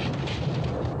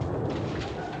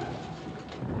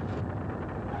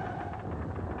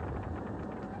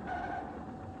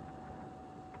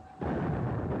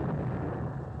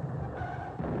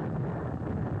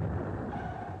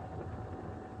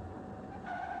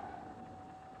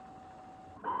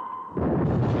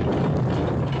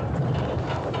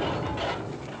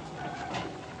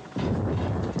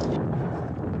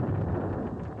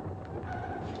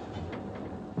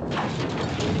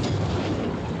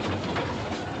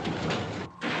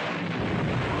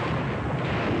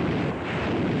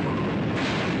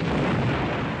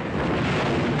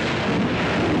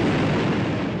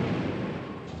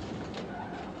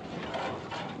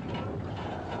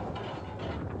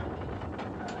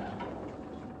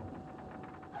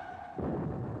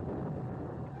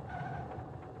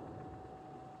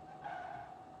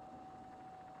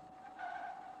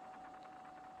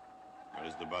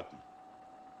 Where's the button?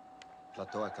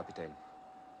 Plateau, Herr Kapitän.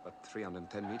 But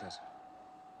 310 meters.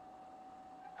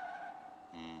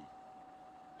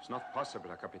 It's not possible,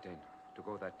 Herr Kapitän, to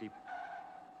go that deep.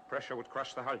 Pressure would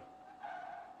crush the hull.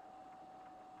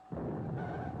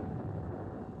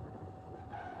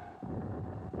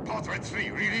 Portrait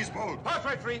 3, release bolt.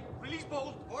 Portrait 3. Release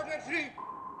bolt. Portrait 3.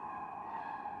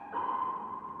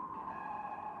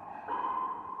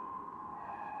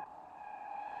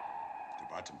 To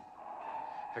bottom.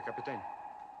 Herr Kapitän.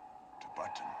 To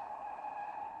bottom.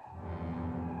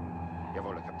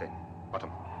 Jawohl, Herr Kapitän.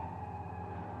 Bottom.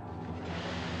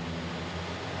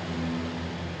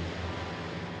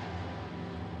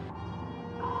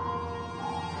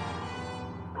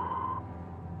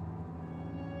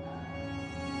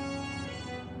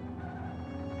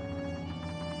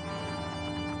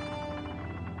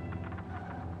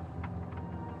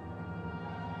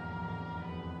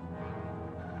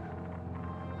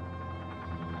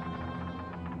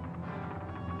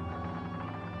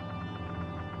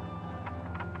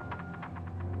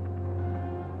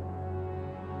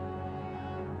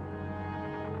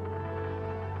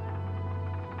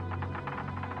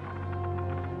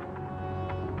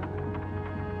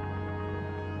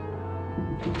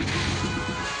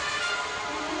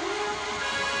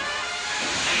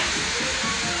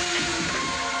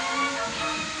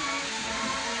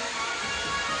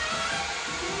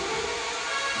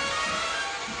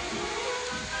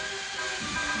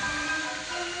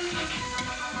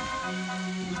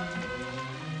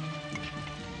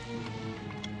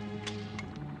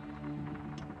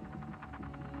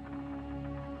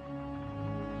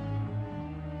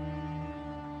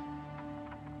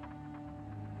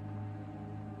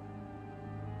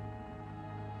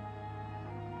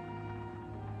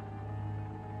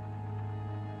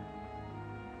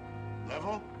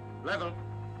 Level? Level.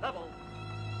 Level.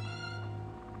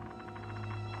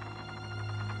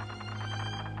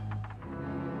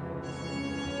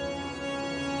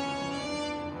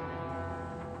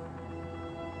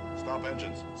 Stop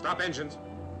engines. Stop engines.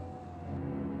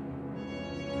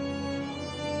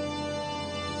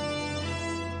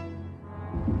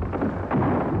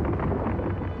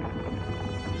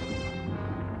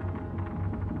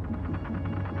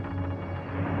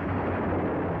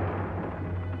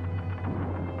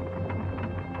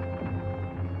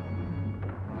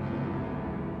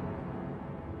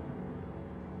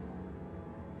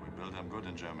 I'm good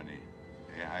in Germany.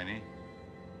 Eh, Heine?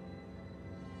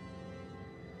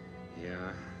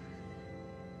 Yeah.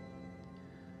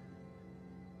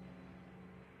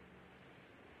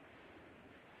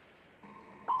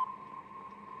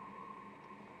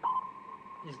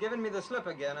 He's giving me the slip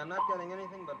again. I'm not getting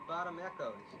anything but bottom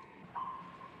echoes.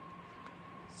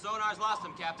 Sonar's lost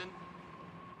him, Captain.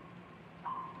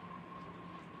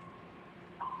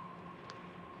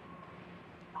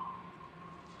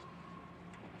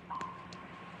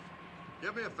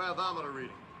 Give me a fathometer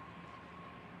reading.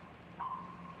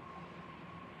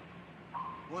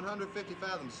 150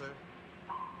 fathoms, sir.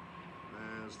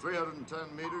 It's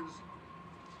 310 meters.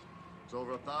 It's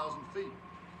over 1,000 feet.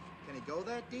 Can he go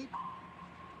that deep?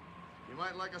 He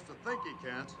might like us to think he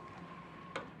can't.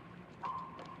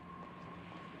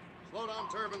 Slow down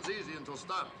turbines easy until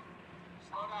stopped.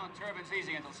 Slow down turbines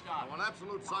easy until I stopped. want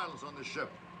absolute silence on this ship.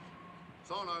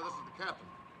 Sonar, this is the captain.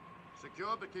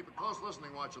 Secure, but keep a close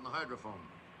listening watch on the hydrophone.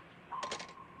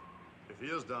 If he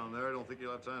is down there, I don't think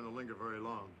he'll have time to linger very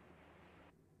long.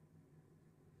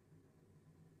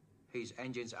 His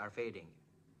engines are fading.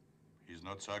 He's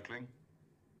not circling?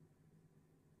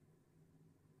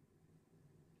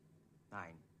 9.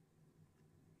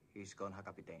 He's gone, Herr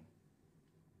Kapitän.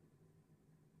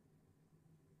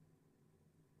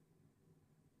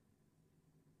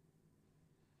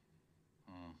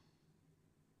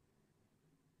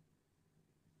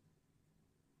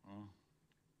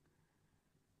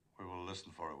 We will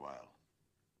listen for a while.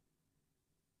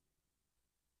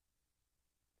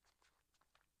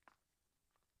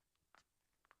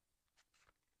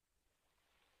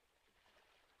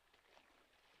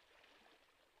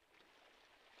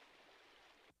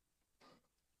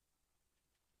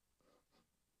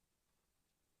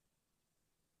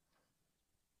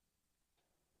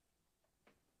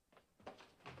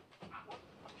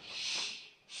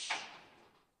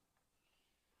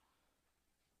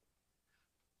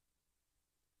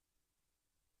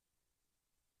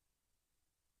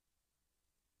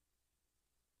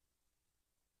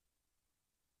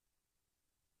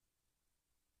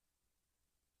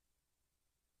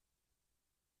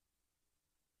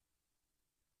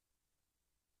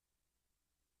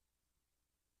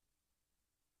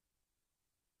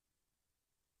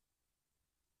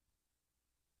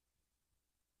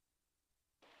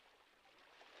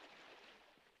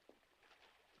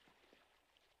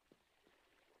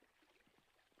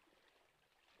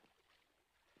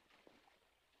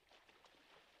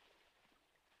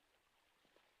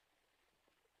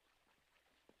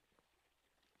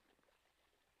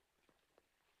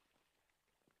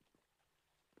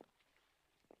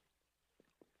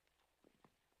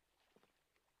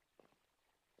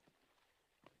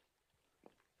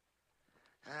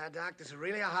 Doc, this is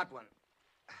really a hot one.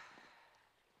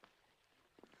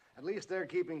 At least they're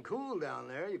keeping cool down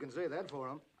there. You can say that for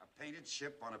them. A painted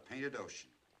ship on a painted ocean.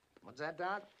 What's that,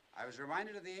 Doc? I was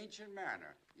reminded of the ancient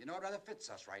mariner. You know, it rather fits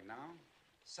us right now.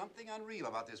 Something unreal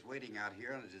about this waiting out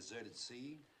here on a deserted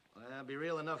sea. Well, that'd be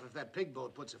real enough if that pig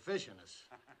boat puts a fish in us.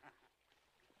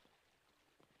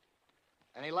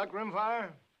 Any luck, Rimfire?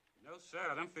 No,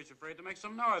 sir. Them fish are afraid to make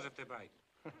some noise if they bite.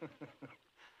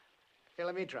 Here,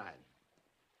 let me try it.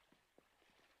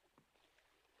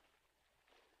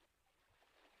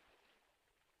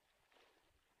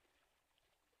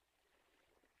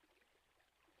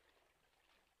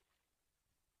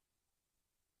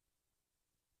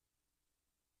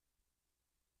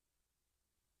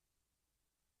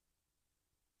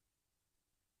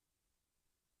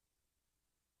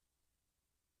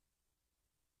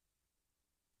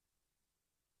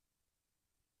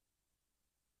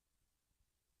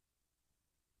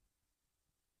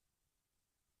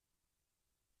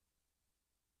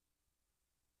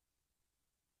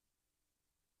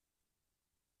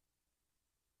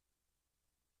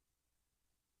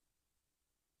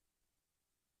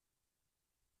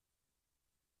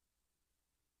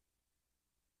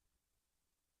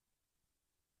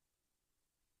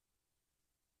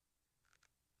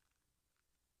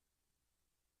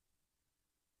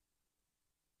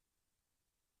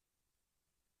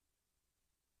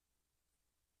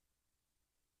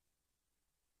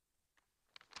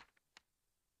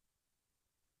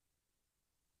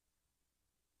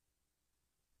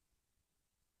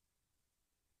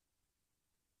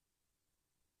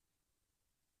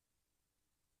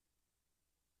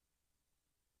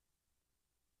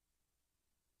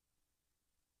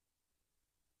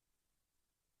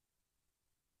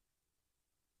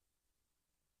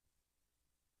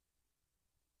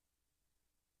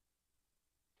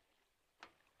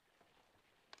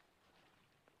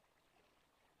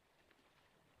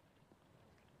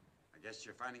 I guess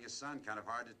you're finding his sun kind of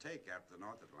hard to take after the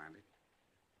North Atlantic.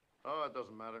 Oh, it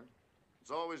doesn't matter. It's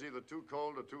always either too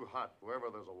cold or too hot, wherever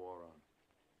there's a war on.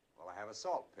 Well, I have a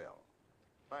salt pill.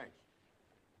 Thanks.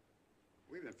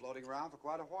 We've been floating around for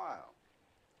quite a while.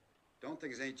 Don't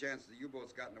think there's any chance the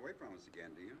U-boat's gotten away from us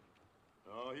again, do you?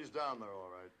 No, he's down there all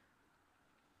right.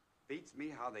 Beats me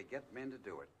how they get men to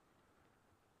do it.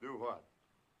 Do what?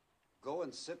 Go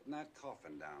and sit in that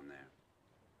coffin down there.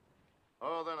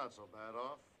 Oh, they're not so bad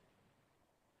off.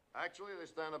 Actually, they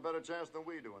stand a better chance than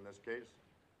we do in this case.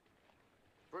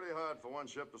 Pretty hard for one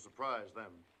ship to surprise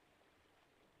them.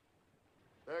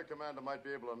 Their commander might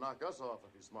be able to knock us off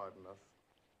if he's smart enough.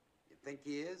 You think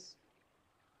he is?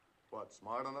 What,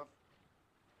 smart enough?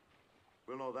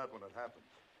 We'll know that when it happens.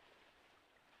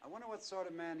 I wonder what sort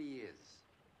of man he is.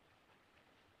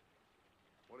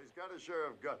 Well, he's got his share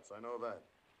of guts, I know that.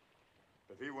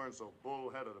 If he weren't so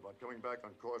bull-headed about coming back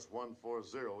on course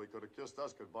 140, he could have kissed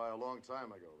us goodbye a long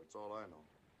time ago. That's all I know.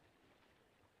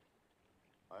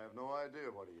 I have no idea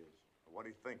what he is, or what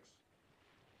he thinks.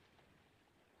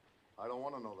 I don't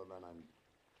want to know the men I'm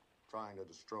trying to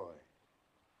destroy.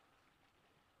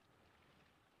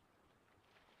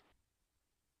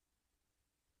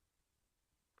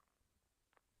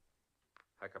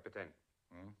 Herr Kapitän.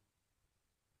 Hmm?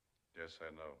 Yes,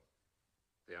 I know.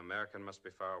 The American must be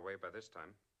far away by this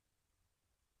time.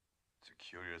 It's a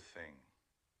curious thing.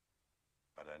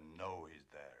 But I know he's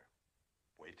there,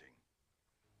 waiting.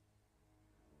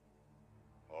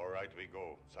 All right, we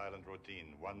go. Silent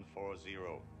routine, 140.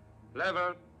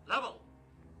 Level. Level.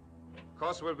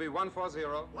 Course will be 140.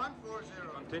 140.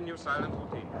 Continue silent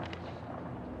routine.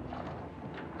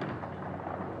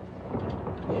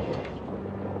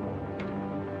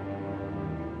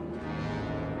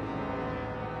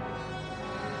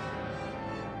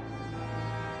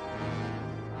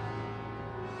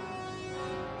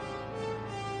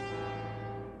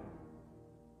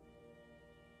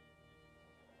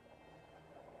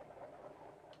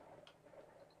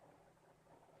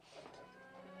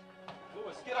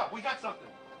 Lewis, get up. We got something.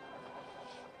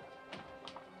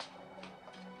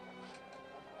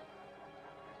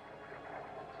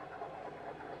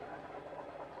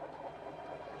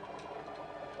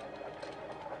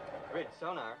 Grid,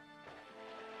 sonar.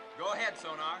 Go ahead,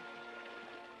 sonar.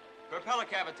 Propeller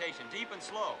cavitation, deep and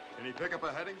slow. Can he pick up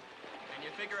a heading? Can you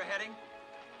figure a heading?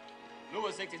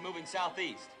 Lewis thinks he's moving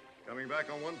southeast. Coming back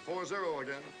on 140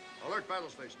 again. Alert battle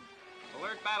station.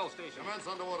 Alert battle station. Commence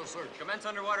underwater search. Commence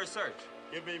underwater search.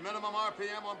 Give me minimum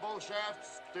RPM on both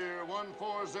shafts. Steer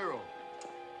 140.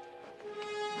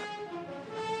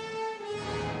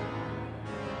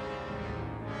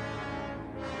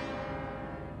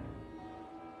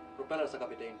 Propeller, Sir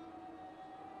Captain.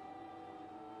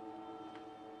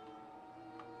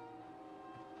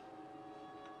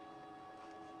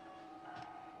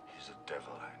 He's a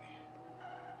devil, Annie.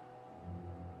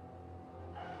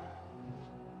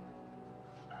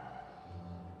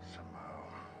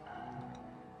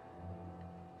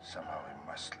 Somehow we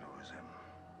must lose him.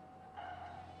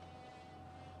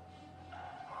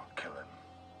 Or kill him.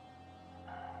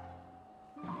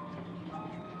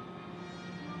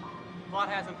 Plot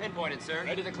has him pinpointed, sir.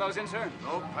 Ready to close in, sir?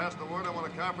 Nope, pass the word. I want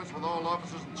a conference with all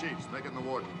officers and chiefs, making the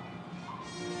warden.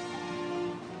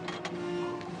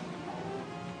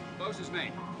 Closest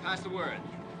mate. Pass the word.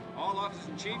 All officers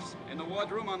and chiefs in the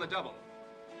wardroom on the double.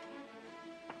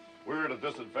 We're at a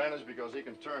disadvantage because he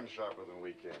can turn sharper than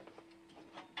we can.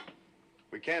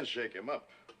 We can shake him up,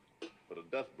 but a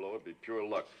death blow would be pure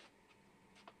luck.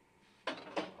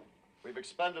 We've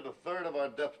expended a third of our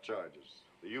depth charges.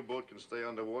 The U-boat can stay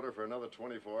underwater for another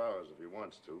 24 hours if he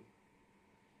wants to.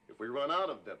 If we run out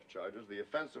of depth charges, the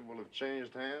offensive will have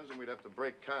changed hands and we'd have to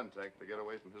break contact to get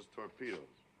away from his torpedoes.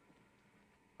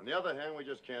 On the other hand, we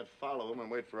just can't follow him and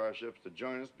wait for our ships to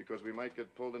join us because we might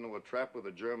get pulled into a trap with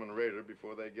a German raider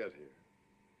before they get here.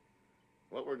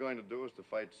 What we're going to do is to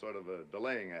fight sort of a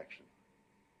delaying action.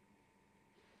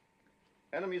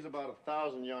 Enemy's about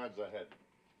 1,000 yards ahead.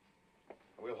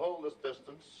 We'll hold this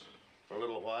distance for a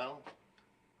little while,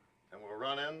 and we'll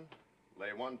run in,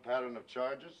 lay one pattern of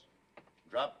charges,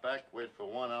 drop back, wait for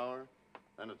 1 hour,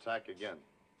 then attack again.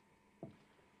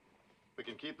 We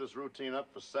can keep this routine up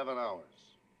for 7 hours.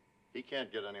 He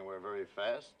can't get anywhere very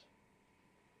fast,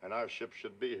 and our ship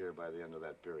should be here by the end of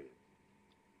that period.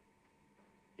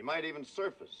 He might even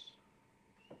surface.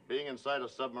 Being inside a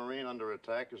submarine under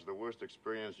attack is the worst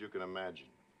experience you can imagine.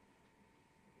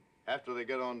 After they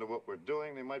get on to what we're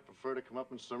doing, they might prefer to come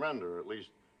up and surrender, or at least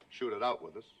shoot it out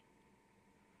with us.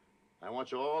 I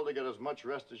want you all to get as much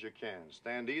rest as you can.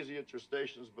 Stand easy at your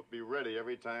stations, but be ready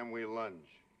every time we lunge.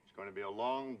 It's going to be a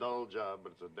long, dull job,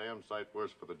 but it's a damn sight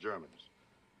worse for the Germans.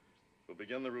 We'll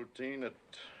begin the routine at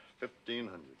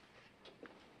 1500.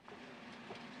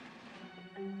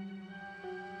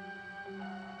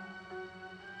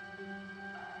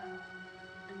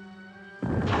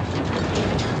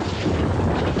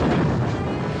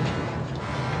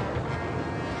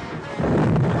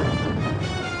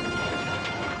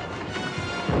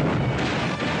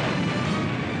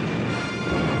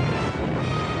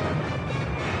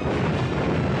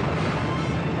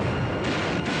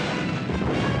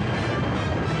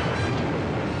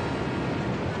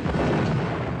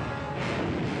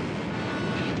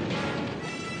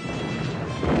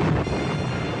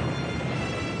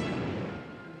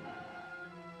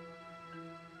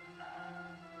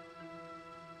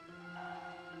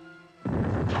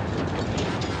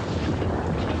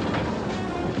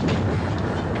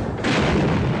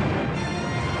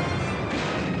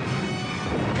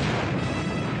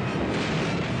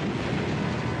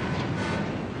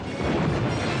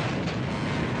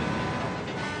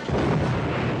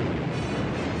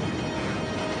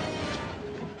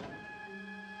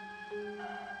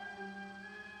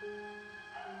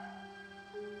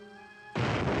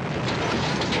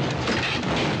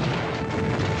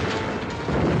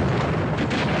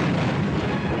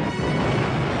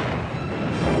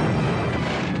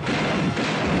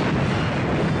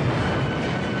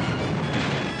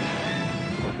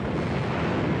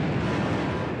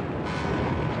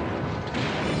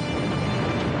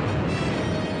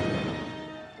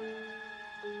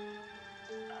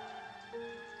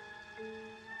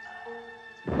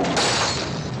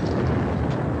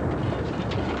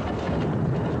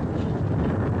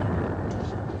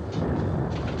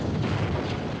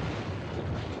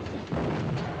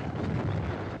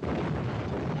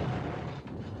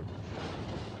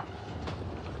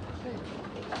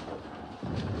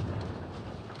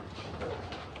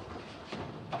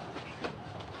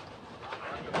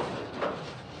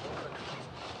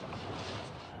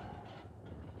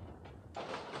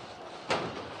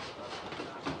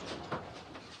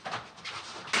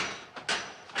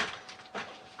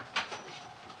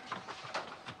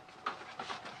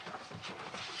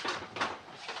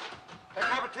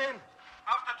 Kapitän.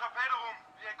 Auf der Torpedo rum.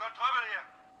 Wir got trouble here.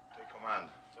 Take command.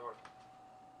 Sir.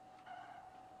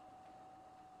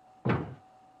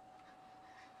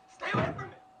 Stay away from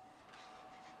me!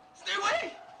 Stay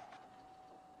away!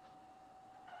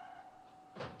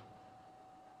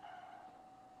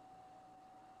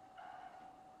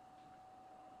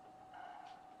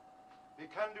 We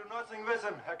can do nothing with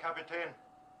him, Herr Kapitän.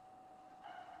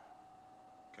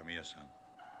 Come here, son.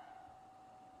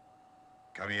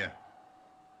 Come here.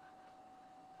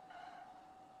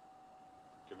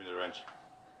 Give me the wrench.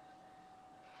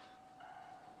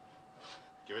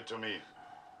 Give it to me.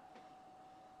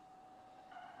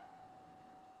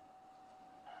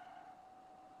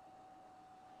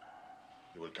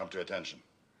 You will come to attention.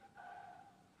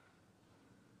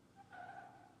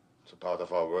 It's a part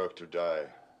of our work to die.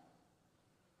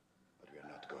 But we are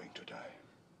not going to die.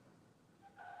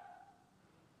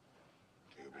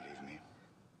 Do you believe me?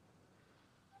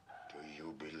 Do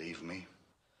you believe me?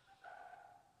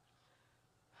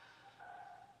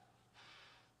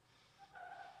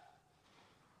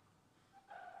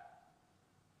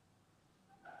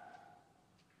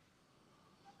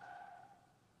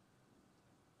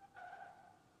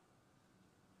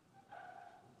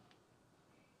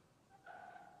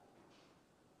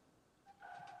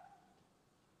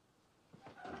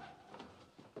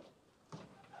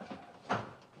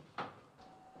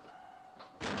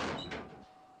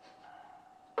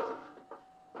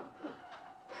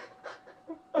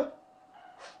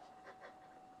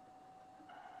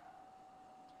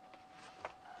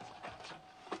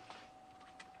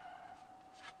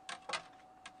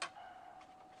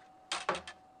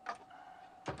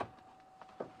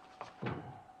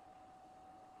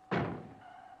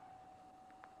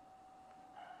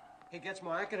 He gets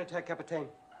more accurate, Herr Kapitän.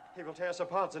 He will tear us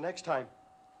apart the next time.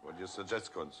 What do you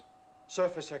suggest, Kunz?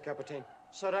 Surface, Herr Kapitän.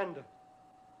 Surrender.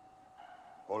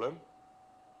 Hold him.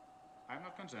 I'm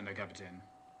not concerned, Herr Kapitän.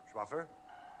 Schwaffer?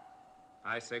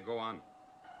 I say go on.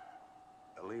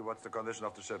 Lee, what's the condition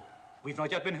of the ship? We've not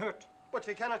yet been hurt. But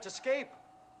we cannot escape.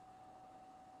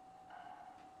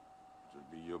 It will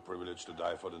be your privilege to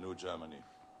die for the new Germany.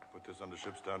 Put this on the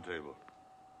ship's turntable.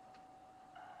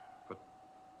 But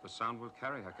the sound will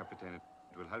carry, Herr Kapitän.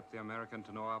 It will help the American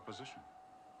to know our position.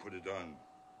 Put it on.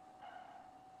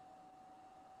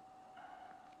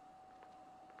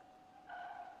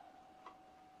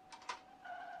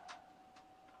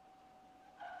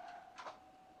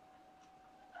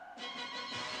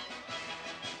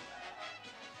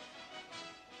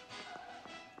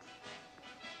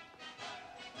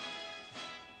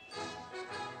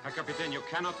 Herr Kapitän, you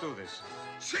cannot do this.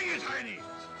 Sing it, Heine!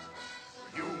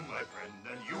 You, my friend,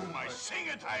 and you, my sing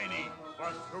it, Heine!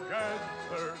 But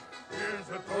together, here's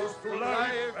a toast to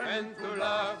life and to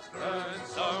laughter and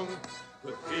song.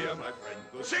 Good cheer, my friend.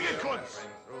 Good Sing it, cheer, my Kunz!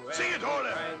 friend, through Sing it, every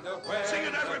Ole! kind of weather. Sing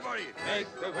it, everybody! Make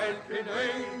the welkin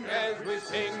ring as we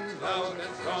sing loud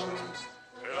and strong.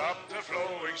 Fill up the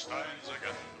flowing steins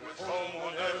again with foam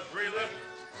on every lip.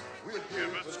 We'll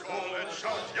give a score and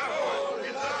shout, Yahoo!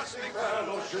 In lasting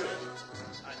fellowship.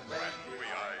 And when we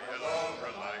eye along the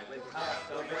line, we'll have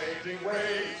the waiting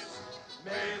ways.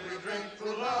 May we drink to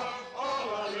love all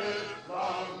our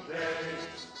livelong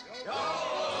days.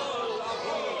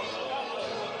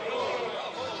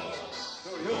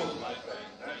 To you, my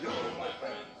friend, and you, my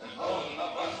friend, and all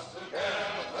of us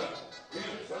together.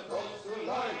 Here's a toast to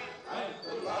life and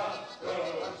to laughter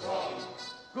and song.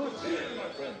 Good cheer, my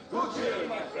friend, good cheer,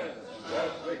 my friend,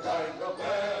 every kind of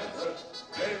weather.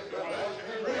 Make the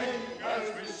welkin ring as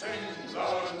we sing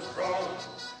loud and strong.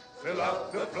 Fill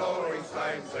up the flowing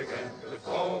steins again with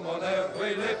foam on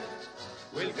every lip.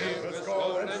 We'll give a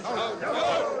score and shout,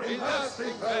 Yahoo! In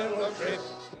lasting fellowship.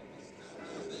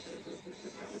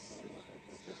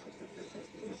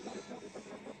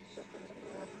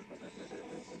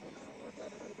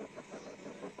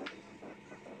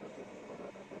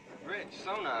 Rich,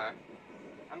 sonar.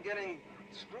 I'm getting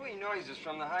screwy noises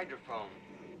from the hydrophone.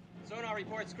 Sonar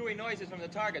reports screwy noises from the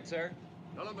target, sir.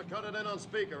 Tell him to cut it in on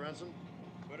speaker, Ensign.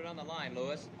 Put it on the line,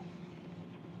 Lewis.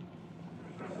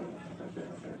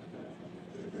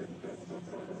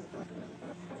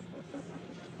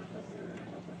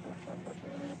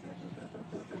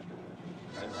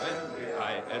 And when we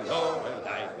high and low and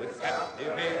light with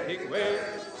captivating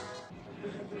ways.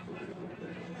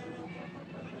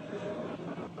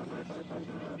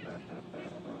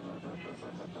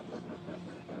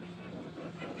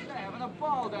 They're having a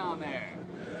ball down there.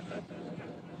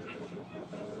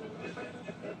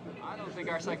 I don't think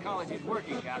our psychology's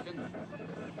working, Captain.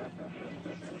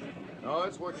 No,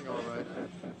 it's working all right.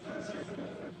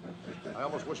 I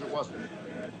almost wish it wasn't.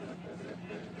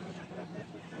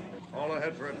 All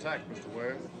ahead for attack, Mr.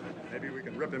 Ware. Maybe we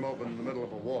can rip him open in the middle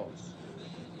of a waltz.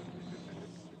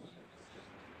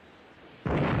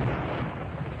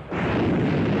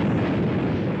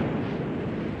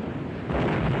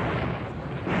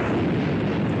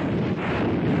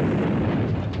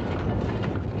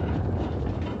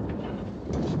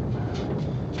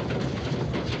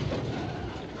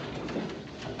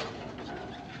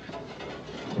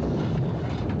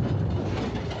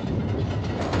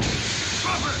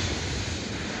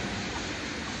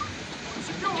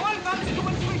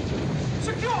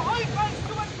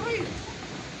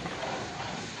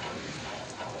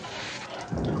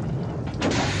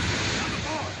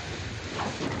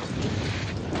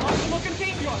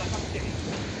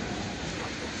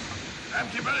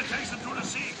 Empty belly takes them to the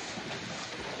sea.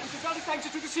 Empty belly takes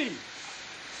it to the sea.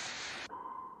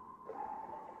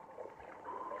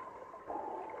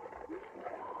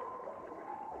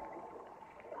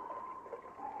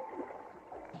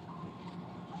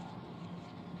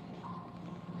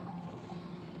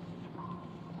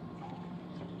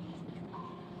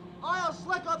 Oil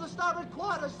slick on the starboard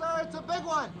quarter, sir. It's a big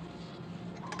one.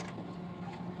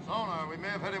 Sonar, we may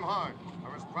have hit him hard.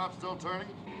 Are his props still turning?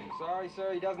 Sorry,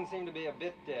 sir, he doesn't seem to be a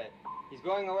bit dead. He's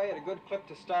going away at a good clip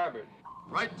to starboard.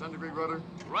 Right 10-degree rudder.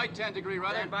 Right 10-degree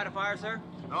rudder. Stand by to fire, sir.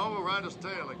 No, we'll ride his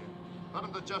tail again. Let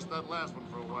him adjust that last one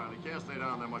for a while. He can't stay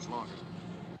down there much longer.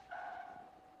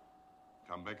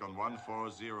 Come back on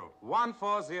 140.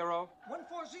 140.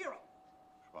 140.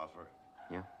 Schwaffer.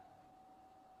 Yeah?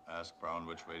 Ask Brown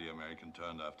which way the American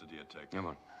turned after the attack. Come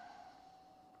on.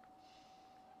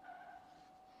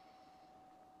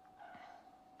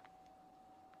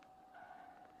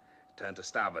 Turn to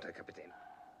starboard, Herr Kapitän.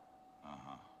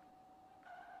 Uh-huh.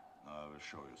 Now I will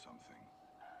show you something.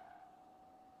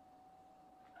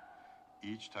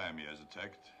 Each time he has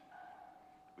attacked,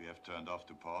 we have turned off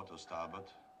to port or starboard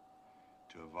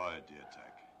to avoid the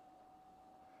attack.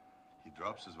 He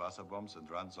drops his Wasser bombs and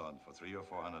runs on for 300 or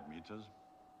 400 meters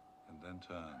and then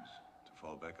turns to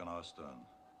fall back on our stern.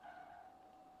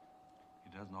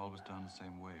 He doesn't always turn the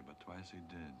same way, but twice he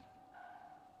did.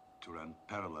 To run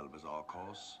parallel with our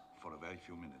course for a very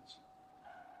few minutes.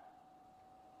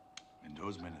 In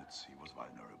those minutes, he was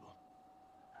vulnerable.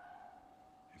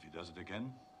 If he does it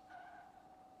again,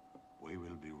 we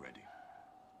will be ready.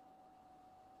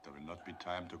 There will not be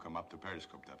time to come up to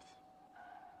periscope depth,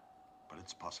 but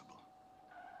it's possible.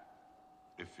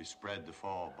 If we spread the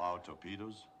 4 bow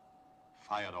torpedoes,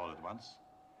 fired all at once,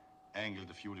 angled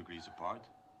a few degrees apart,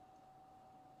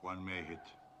 one may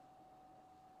hit.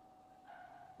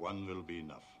 One will be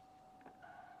enough.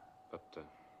 But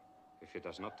if he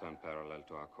does not turn parallel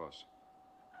to our course,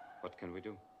 what can we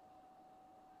do?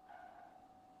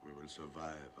 We will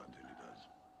survive until he does.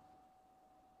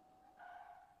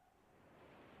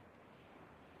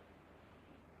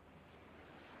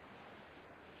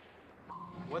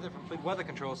 Weather from Fleet Weather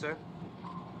Control, sir.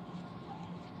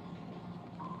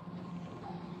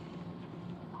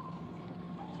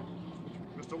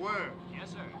 Mr. Ware.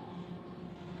 Yes, sir.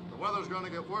 The weather's going to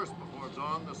get worse before it's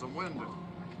on. There's some wind.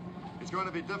 It's going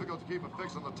to be difficult to keep a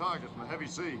fix on the target in the heavy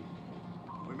sea.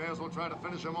 We may as well try to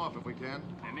finish him off if we can.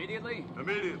 Immediately?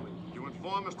 Immediately. You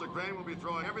inform Mr. Crane we'll be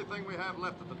throwing everything we have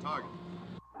left at the target.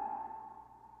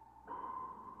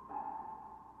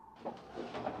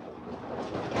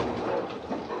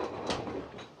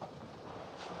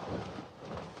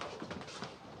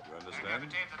 You understand?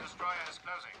 Captain, the destroyer is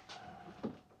closing.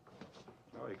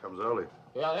 Oh, he comes early.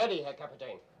 We are ready, Herr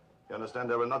Kapitän. You understand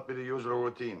there will not be the usual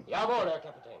routine. Jawohl, Herr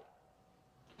Kapitän.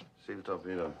 Seal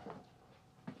torpedo.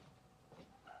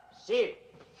 Seal.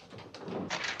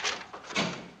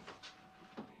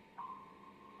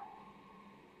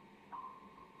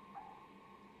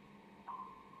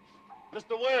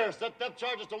 Mr. Ware, set depth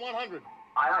charges to 100.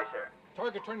 Aye, aye, sir.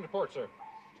 Target turning to port, sir.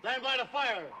 Stand by to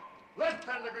fire. Left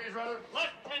 10 degrees, rudder.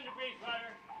 Left 10 degrees,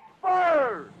 fire.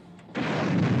 Fire!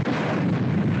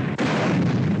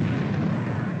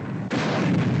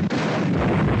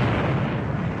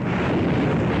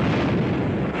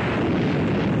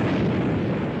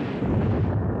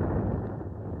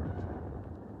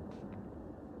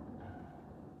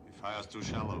 He fires too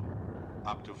shallow.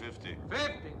 Up to 50.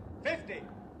 50. 50.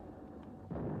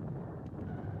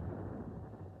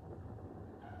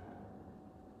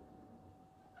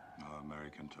 Now,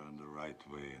 American, turn the right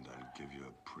way and I'll give you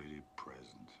a pretty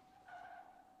present.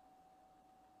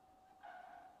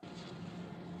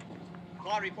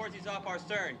 Claude reports he's off our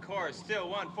stern. Course still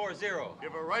 140.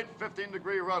 Give a right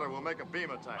 15-degree rudder. We'll make a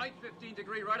beam attack. Right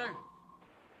 15-degree rudder.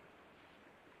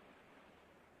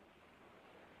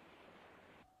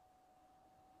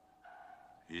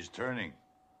 He's turning.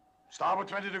 Starboard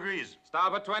 20 degrees.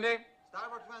 Starboard 20.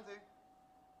 Starboard 20.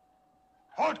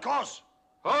 Hold course.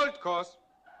 Hold course.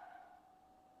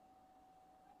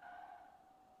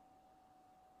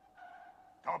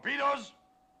 Torpedoes.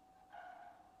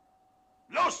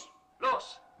 Loose.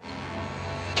 Loose.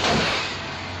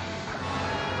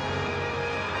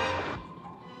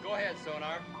 Go ahead,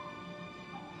 sonar.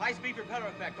 High-speed propeller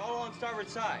effect, all on starboard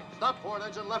side. Stop port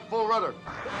engine, left full rudder.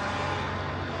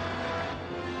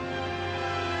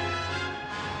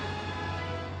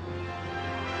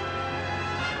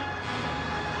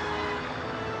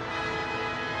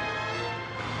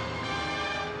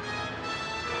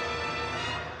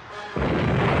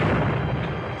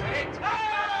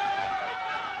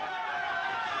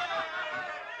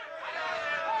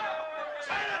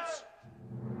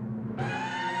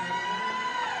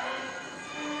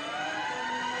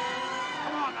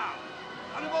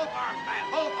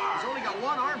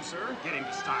 Sir. Get him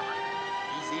to starboard.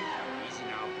 Easy. Easy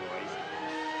now, boys.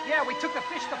 Yeah, we took the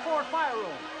fish to forward fire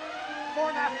room.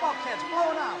 4 1/2 bulkheads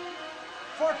blowing out.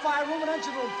 Forward fire room and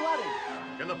engine room flooding.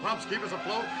 Can the pumps keep us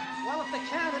afloat? Well, if they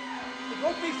can, it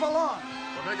won't be for long.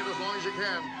 Well, make it as long as you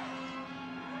can.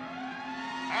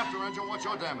 After engine, what's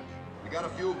your damage? We got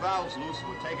a few valves loose.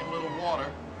 We're taking a little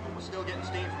water, but we're still getting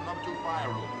steam from number 2 fire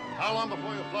room. How long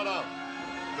before you flood out?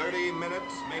 30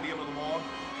 minutes, maybe a little more.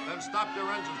 Then stop your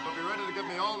engines, but be ready to give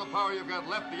me all the power you've got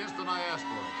left the instant I ask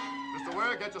for it. Mr.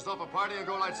 Ware, get yourself a party and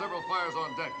go light several fires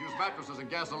on deck. Use mattresses and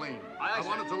gasoline. I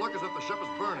want it to look as if the ship is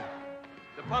burning.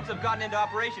 The pumps have gotten into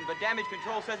operation, but damage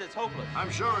control says it's hopeless. I'm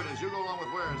sure it is. You go along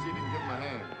with Ware and see if you can give him a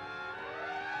hand.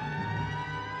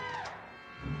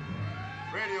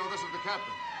 Radio, this is the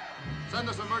captain. Send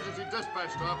this emergency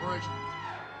dispatch to operations.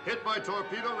 Hit by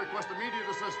torpedo, request immediate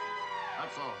assistance.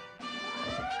 That's all.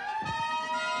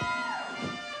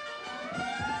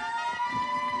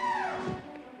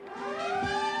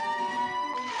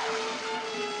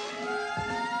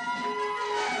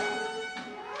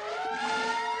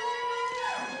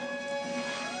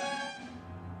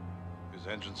 His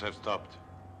engines have stopped.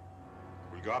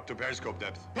 We'll go up to periscope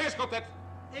depth. Periscope depth.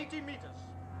 18 meters.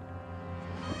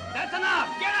 That's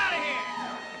enough! Get out of here!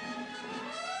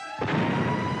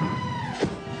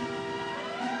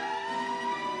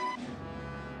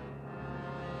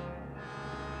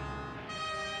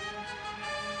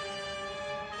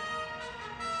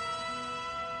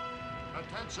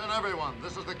 Attention, everyone.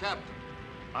 This is the captain.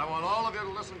 I want all of you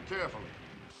to listen carefully.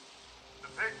 The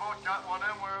big boat got one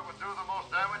in where it would do the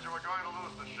most damage, and we're going to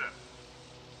lose the ship.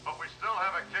 But we still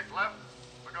have a kick left.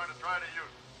 We're going to try to use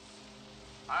it.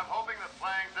 I'm hoping that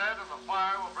playing dead and the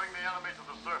fire will bring the enemy to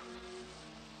the surface.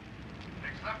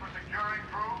 Except for securing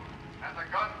crew and the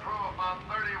gun crew of Mount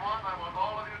 31, I want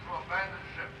all of you to abandon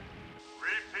ship.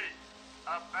 Repeat,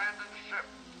 abandon ship.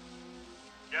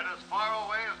 Get as far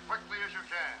away as quickly as you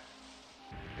can.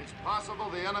 It's possible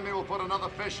the enemy will put another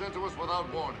fish into us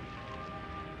without warning.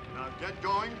 Now get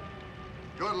going.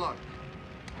 Good luck.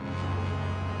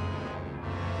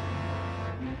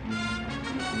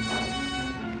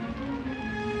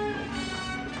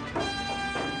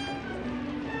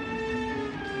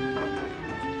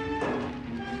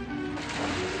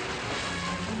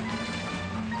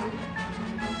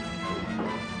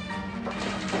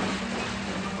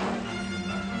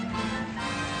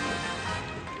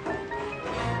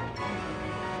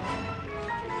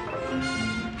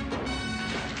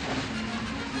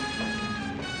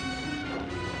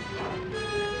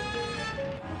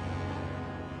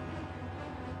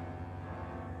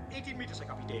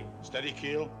 Steady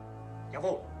keel.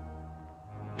 Jawohl.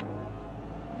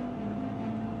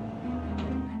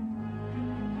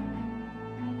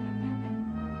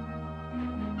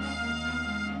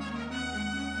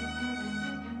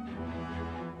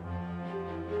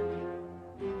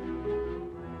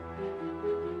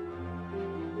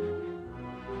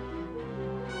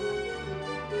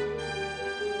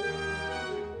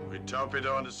 We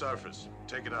torpedo on the surface.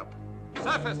 Take it up.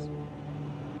 Surface!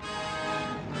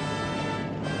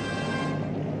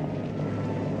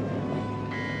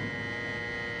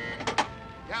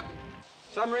 Captain.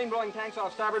 Submarine blowing tanks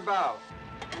off starboard bow.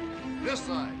 This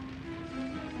side.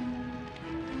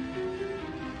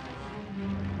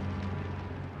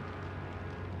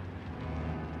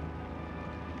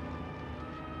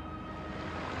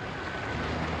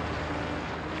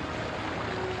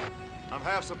 I'm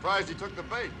half surprised he took the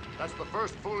bait. That's the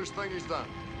first foolish thing he's done.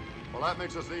 Well, that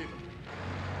makes us even.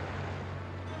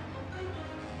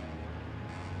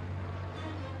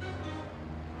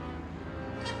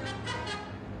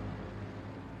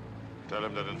 Tell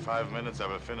him that in 5 minutes I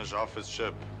will finish off his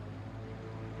ship.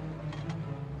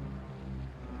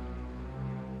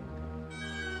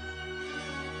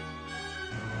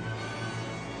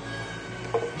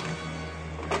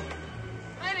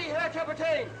 Ready, Herr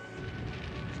Kapitän!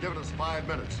 He's given us 5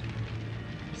 minutes.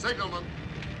 Signalman,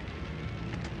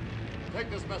 take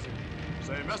this message.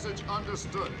 Say message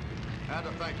understood. And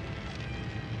a thank you.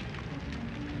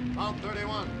 Mount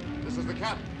 31, this is the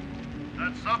captain.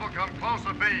 That sub will come close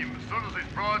abeam. As soon as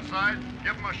he's broadside,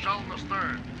 give him a shell in the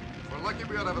stern. If we're lucky,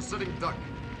 we ought to have a sitting duck.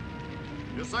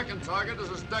 Your second target is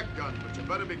his deck gun, but you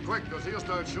better be quick, because he'll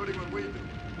start shooting when we do.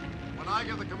 When I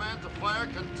give the command to fire,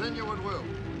 continue at will.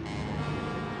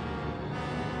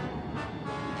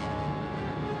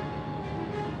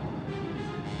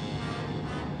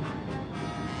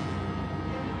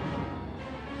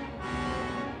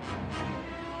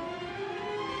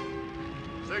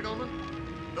 Signalman,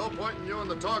 no point in you and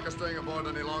the talker staying aboard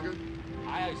any longer.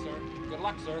 Aye, aye, sir. Good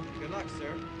luck, sir. Good luck,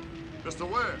 sir. Mr.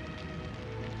 Ware,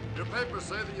 your papers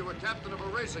say that you were captain of a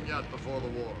racing yacht before the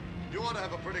war. You ought to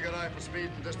have a pretty good eye for speed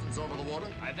and distance over the water.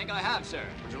 I think I have, sir.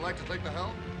 Would you like to take the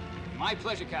helm? My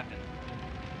pleasure, Captain.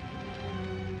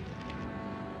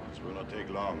 This will not take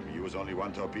long. We use only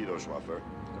 1 torpedo, Schwaffer.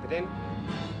 Kapitän?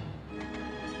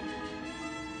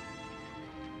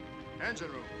 Engine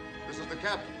room, this is the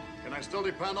captain. Can I still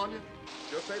depend on you?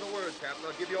 Just say the word, Captain.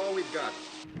 I'll give you all we've got.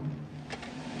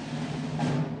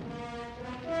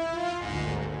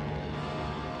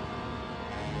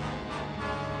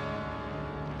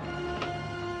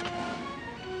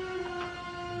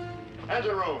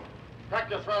 Engine room, crack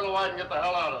your throttle wide and get the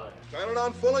hell out of there. Turn it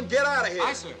on full and get out of here.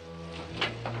 Aye, sir.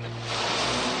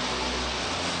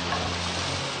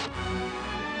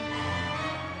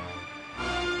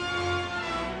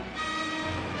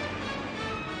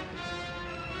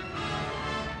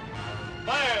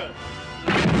 Fire!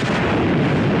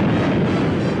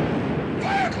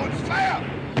 Fire, Kunz, fire!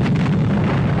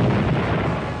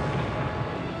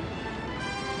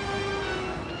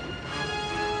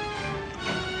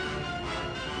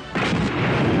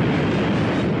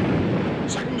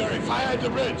 Secondary, fire at the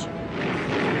bridge.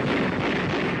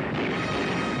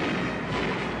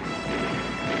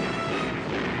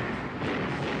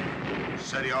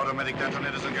 Set the automatic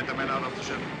detonators and get the men out of the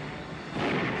ship.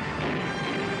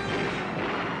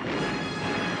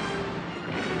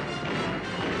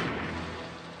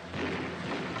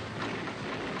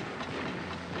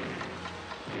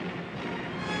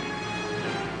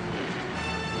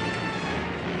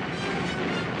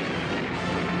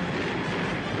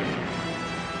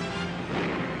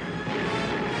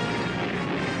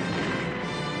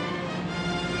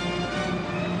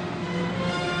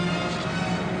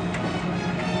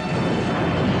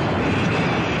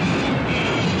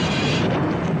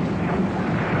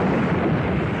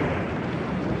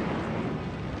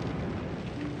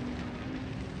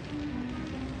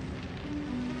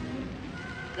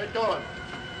 Get going.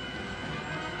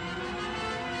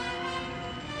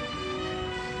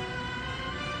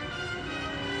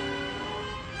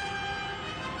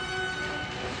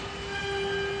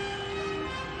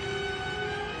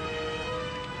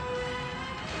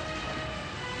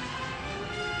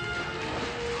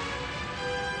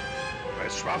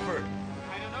 Where's Schwaffer?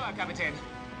 I don't know, Herr Kapitän.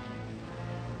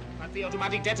 But the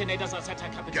automatic detonators are set,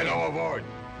 Herr Kapitän. Get overboard.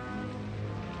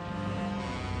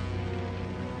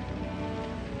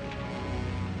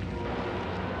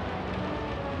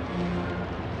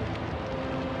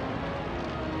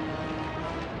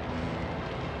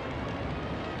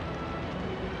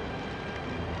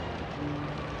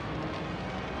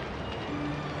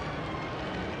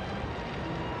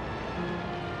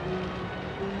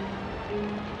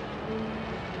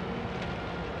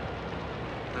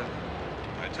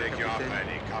 Take you off,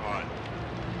 Eddie. Come on.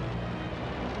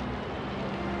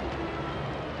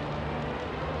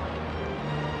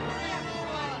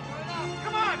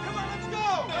 Come on, let's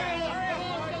go!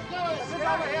 Sit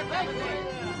over here, Captain.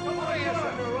 Come over here,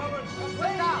 sir.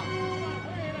 Sit down.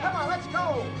 Come on, let's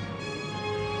go.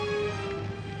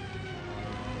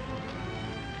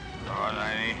 Come on,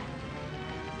 Annie.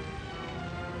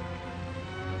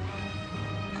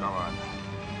 Come on.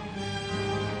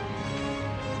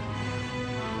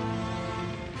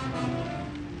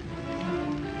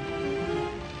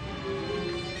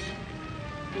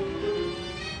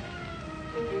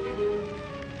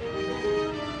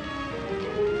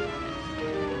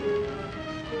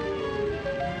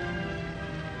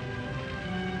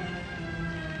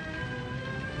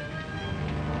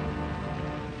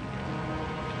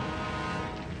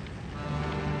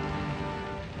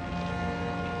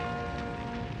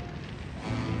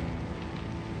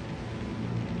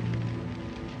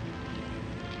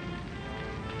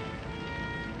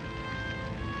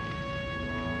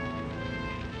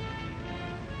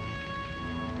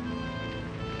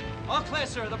 All clear,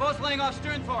 sir. The boat's laying off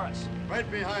stern for us. Right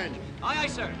behind you. Aye, aye,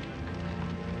 sir.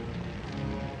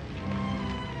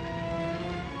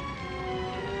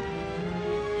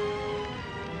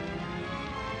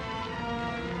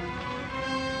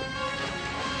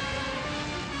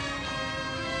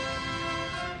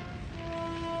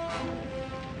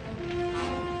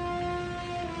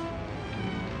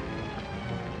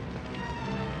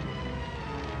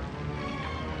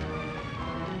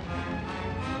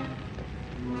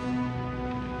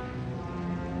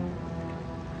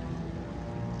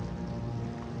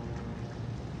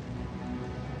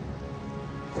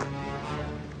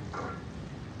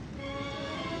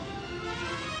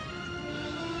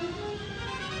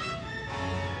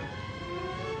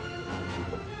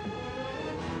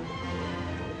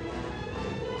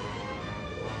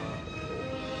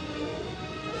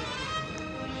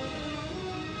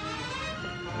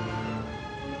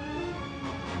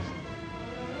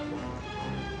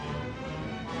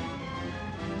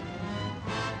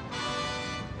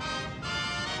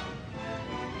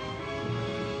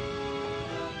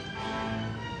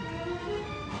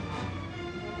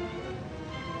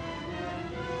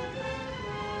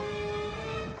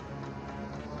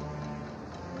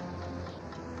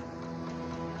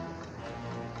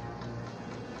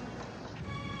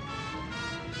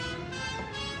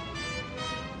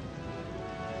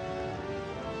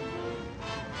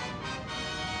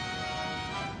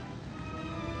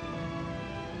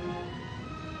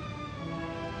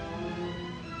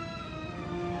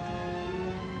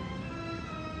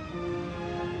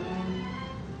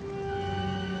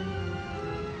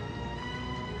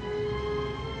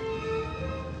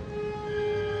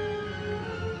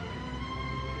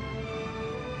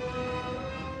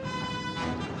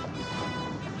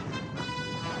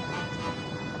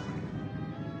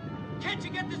 Can't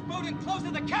you get this boat in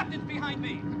closer? The captain's behind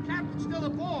me. The captain's still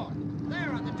aboard.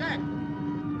 There on the deck.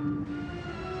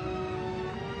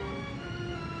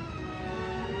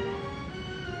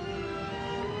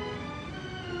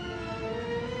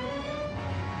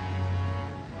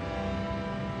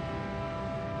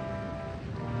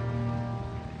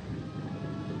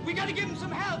 We gotta give him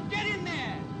some help. Get in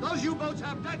there. Those U-boats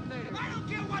have detonators. I don't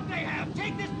care what they have.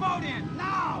 Take this boat in,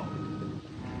 now.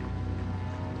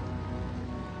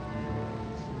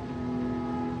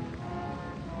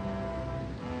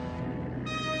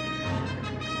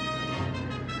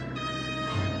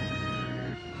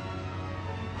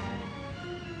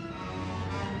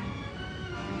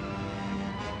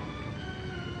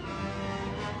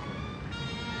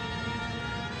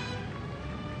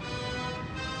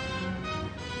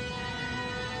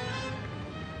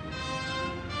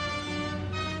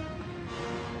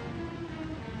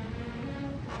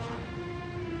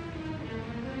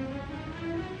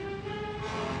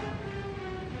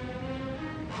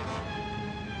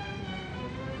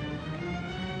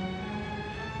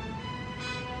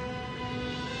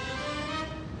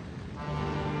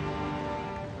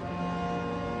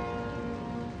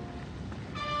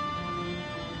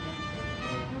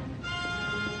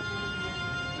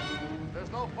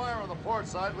 No fire on the port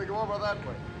side. We go over that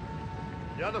way.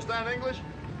 You understand English?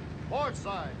 Port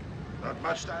side. Not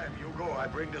much time. You go. I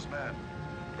bring this man.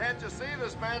 Can't you see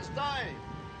this man's dying?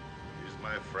 He's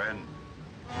my friend.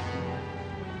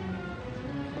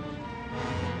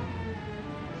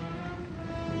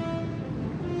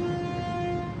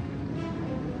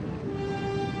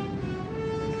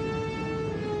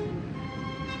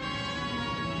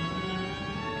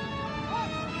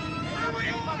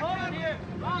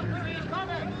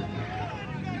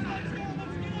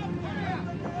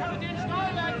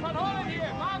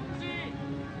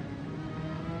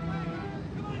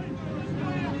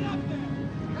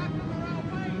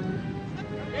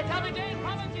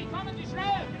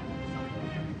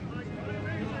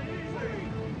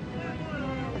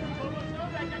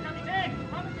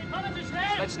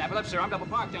 Let's snap it up, sir. I'm double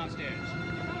parked downstairs.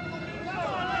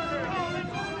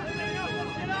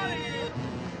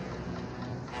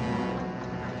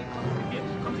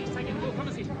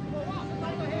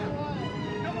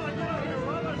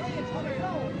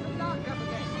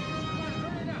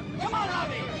 Come on,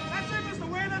 Robbie! That's it, Mr.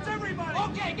 Ware. That's everybody.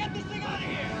 Okay, get this thing out of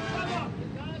here. Come on.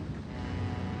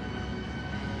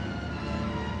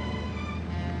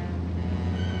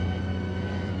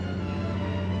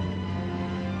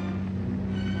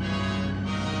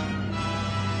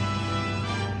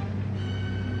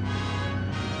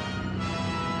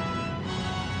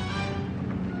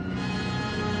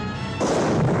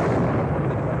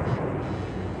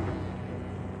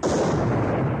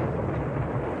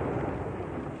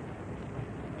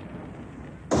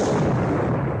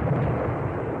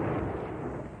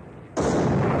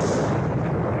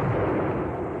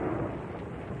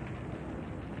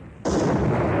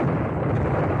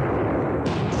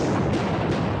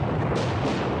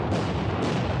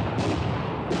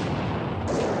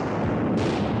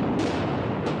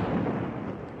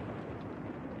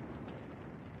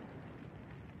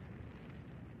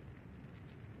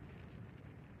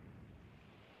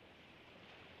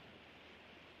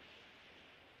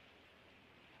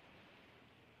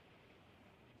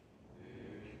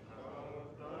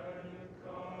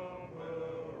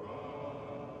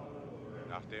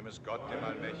 nachdem es Gott dem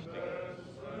Allmächtigen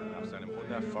nach seinem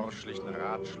unerforschlichen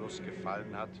Ratschluss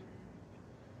gefallen hat,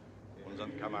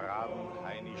 unseren Kameraden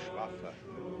Heini Schwaffer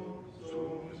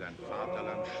für sein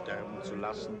Vaterland sterben zu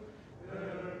lassen,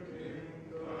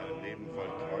 nach einem Leben voll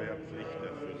treuer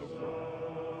Pflichterfüllung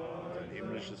sein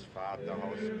himmlisches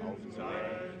Vaterhaus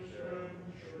aufzunehmen,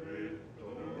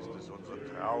 ist es unsere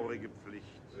traurige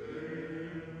Pflicht,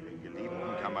 den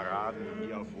geliebten Kameraden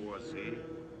hier auf hoher See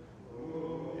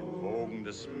den Wogen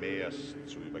des Meers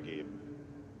zu übergeben.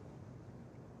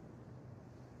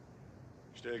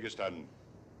 Stillgestanden.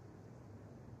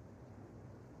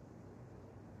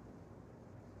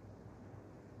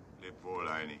 Leb wohl,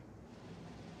 Heini.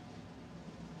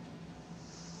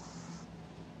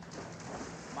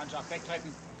 Mannschaft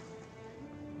wegtreten.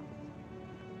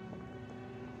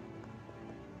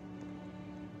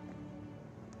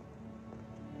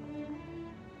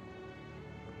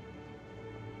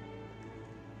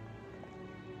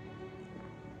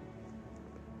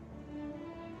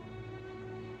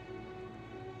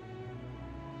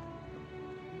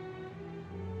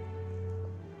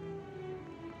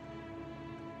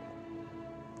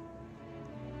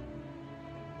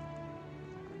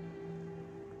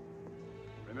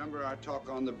 Remember our talk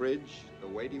on the bridge, the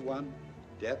weighty one,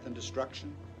 death and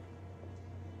destruction?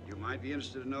 You might be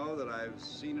interested to know that I've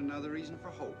seen another reason for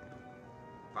hope.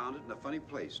 Found it in a funny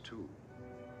place, too.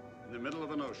 In the middle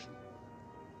of an ocean.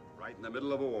 Right in the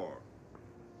middle of a war.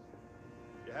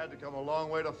 You had to come a long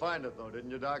way to find it, though, didn't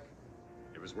you, Doc?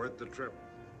 It was worth the trip.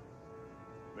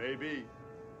 Maybe.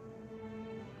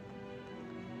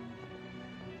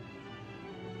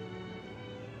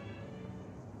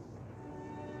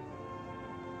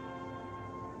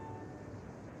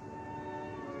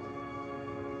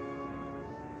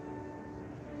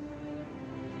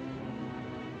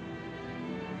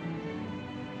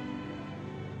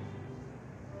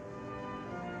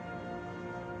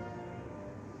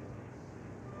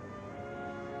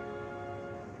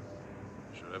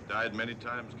 I've died many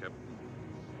times, Captain.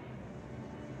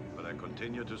 But I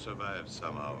continue to survive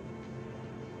somehow.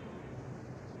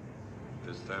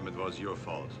 This time it was your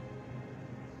fault.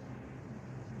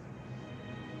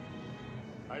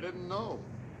 I didn't know.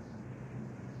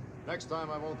 Next time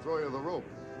I won't throw you the rope.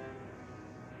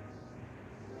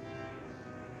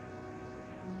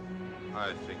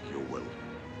 I think you will.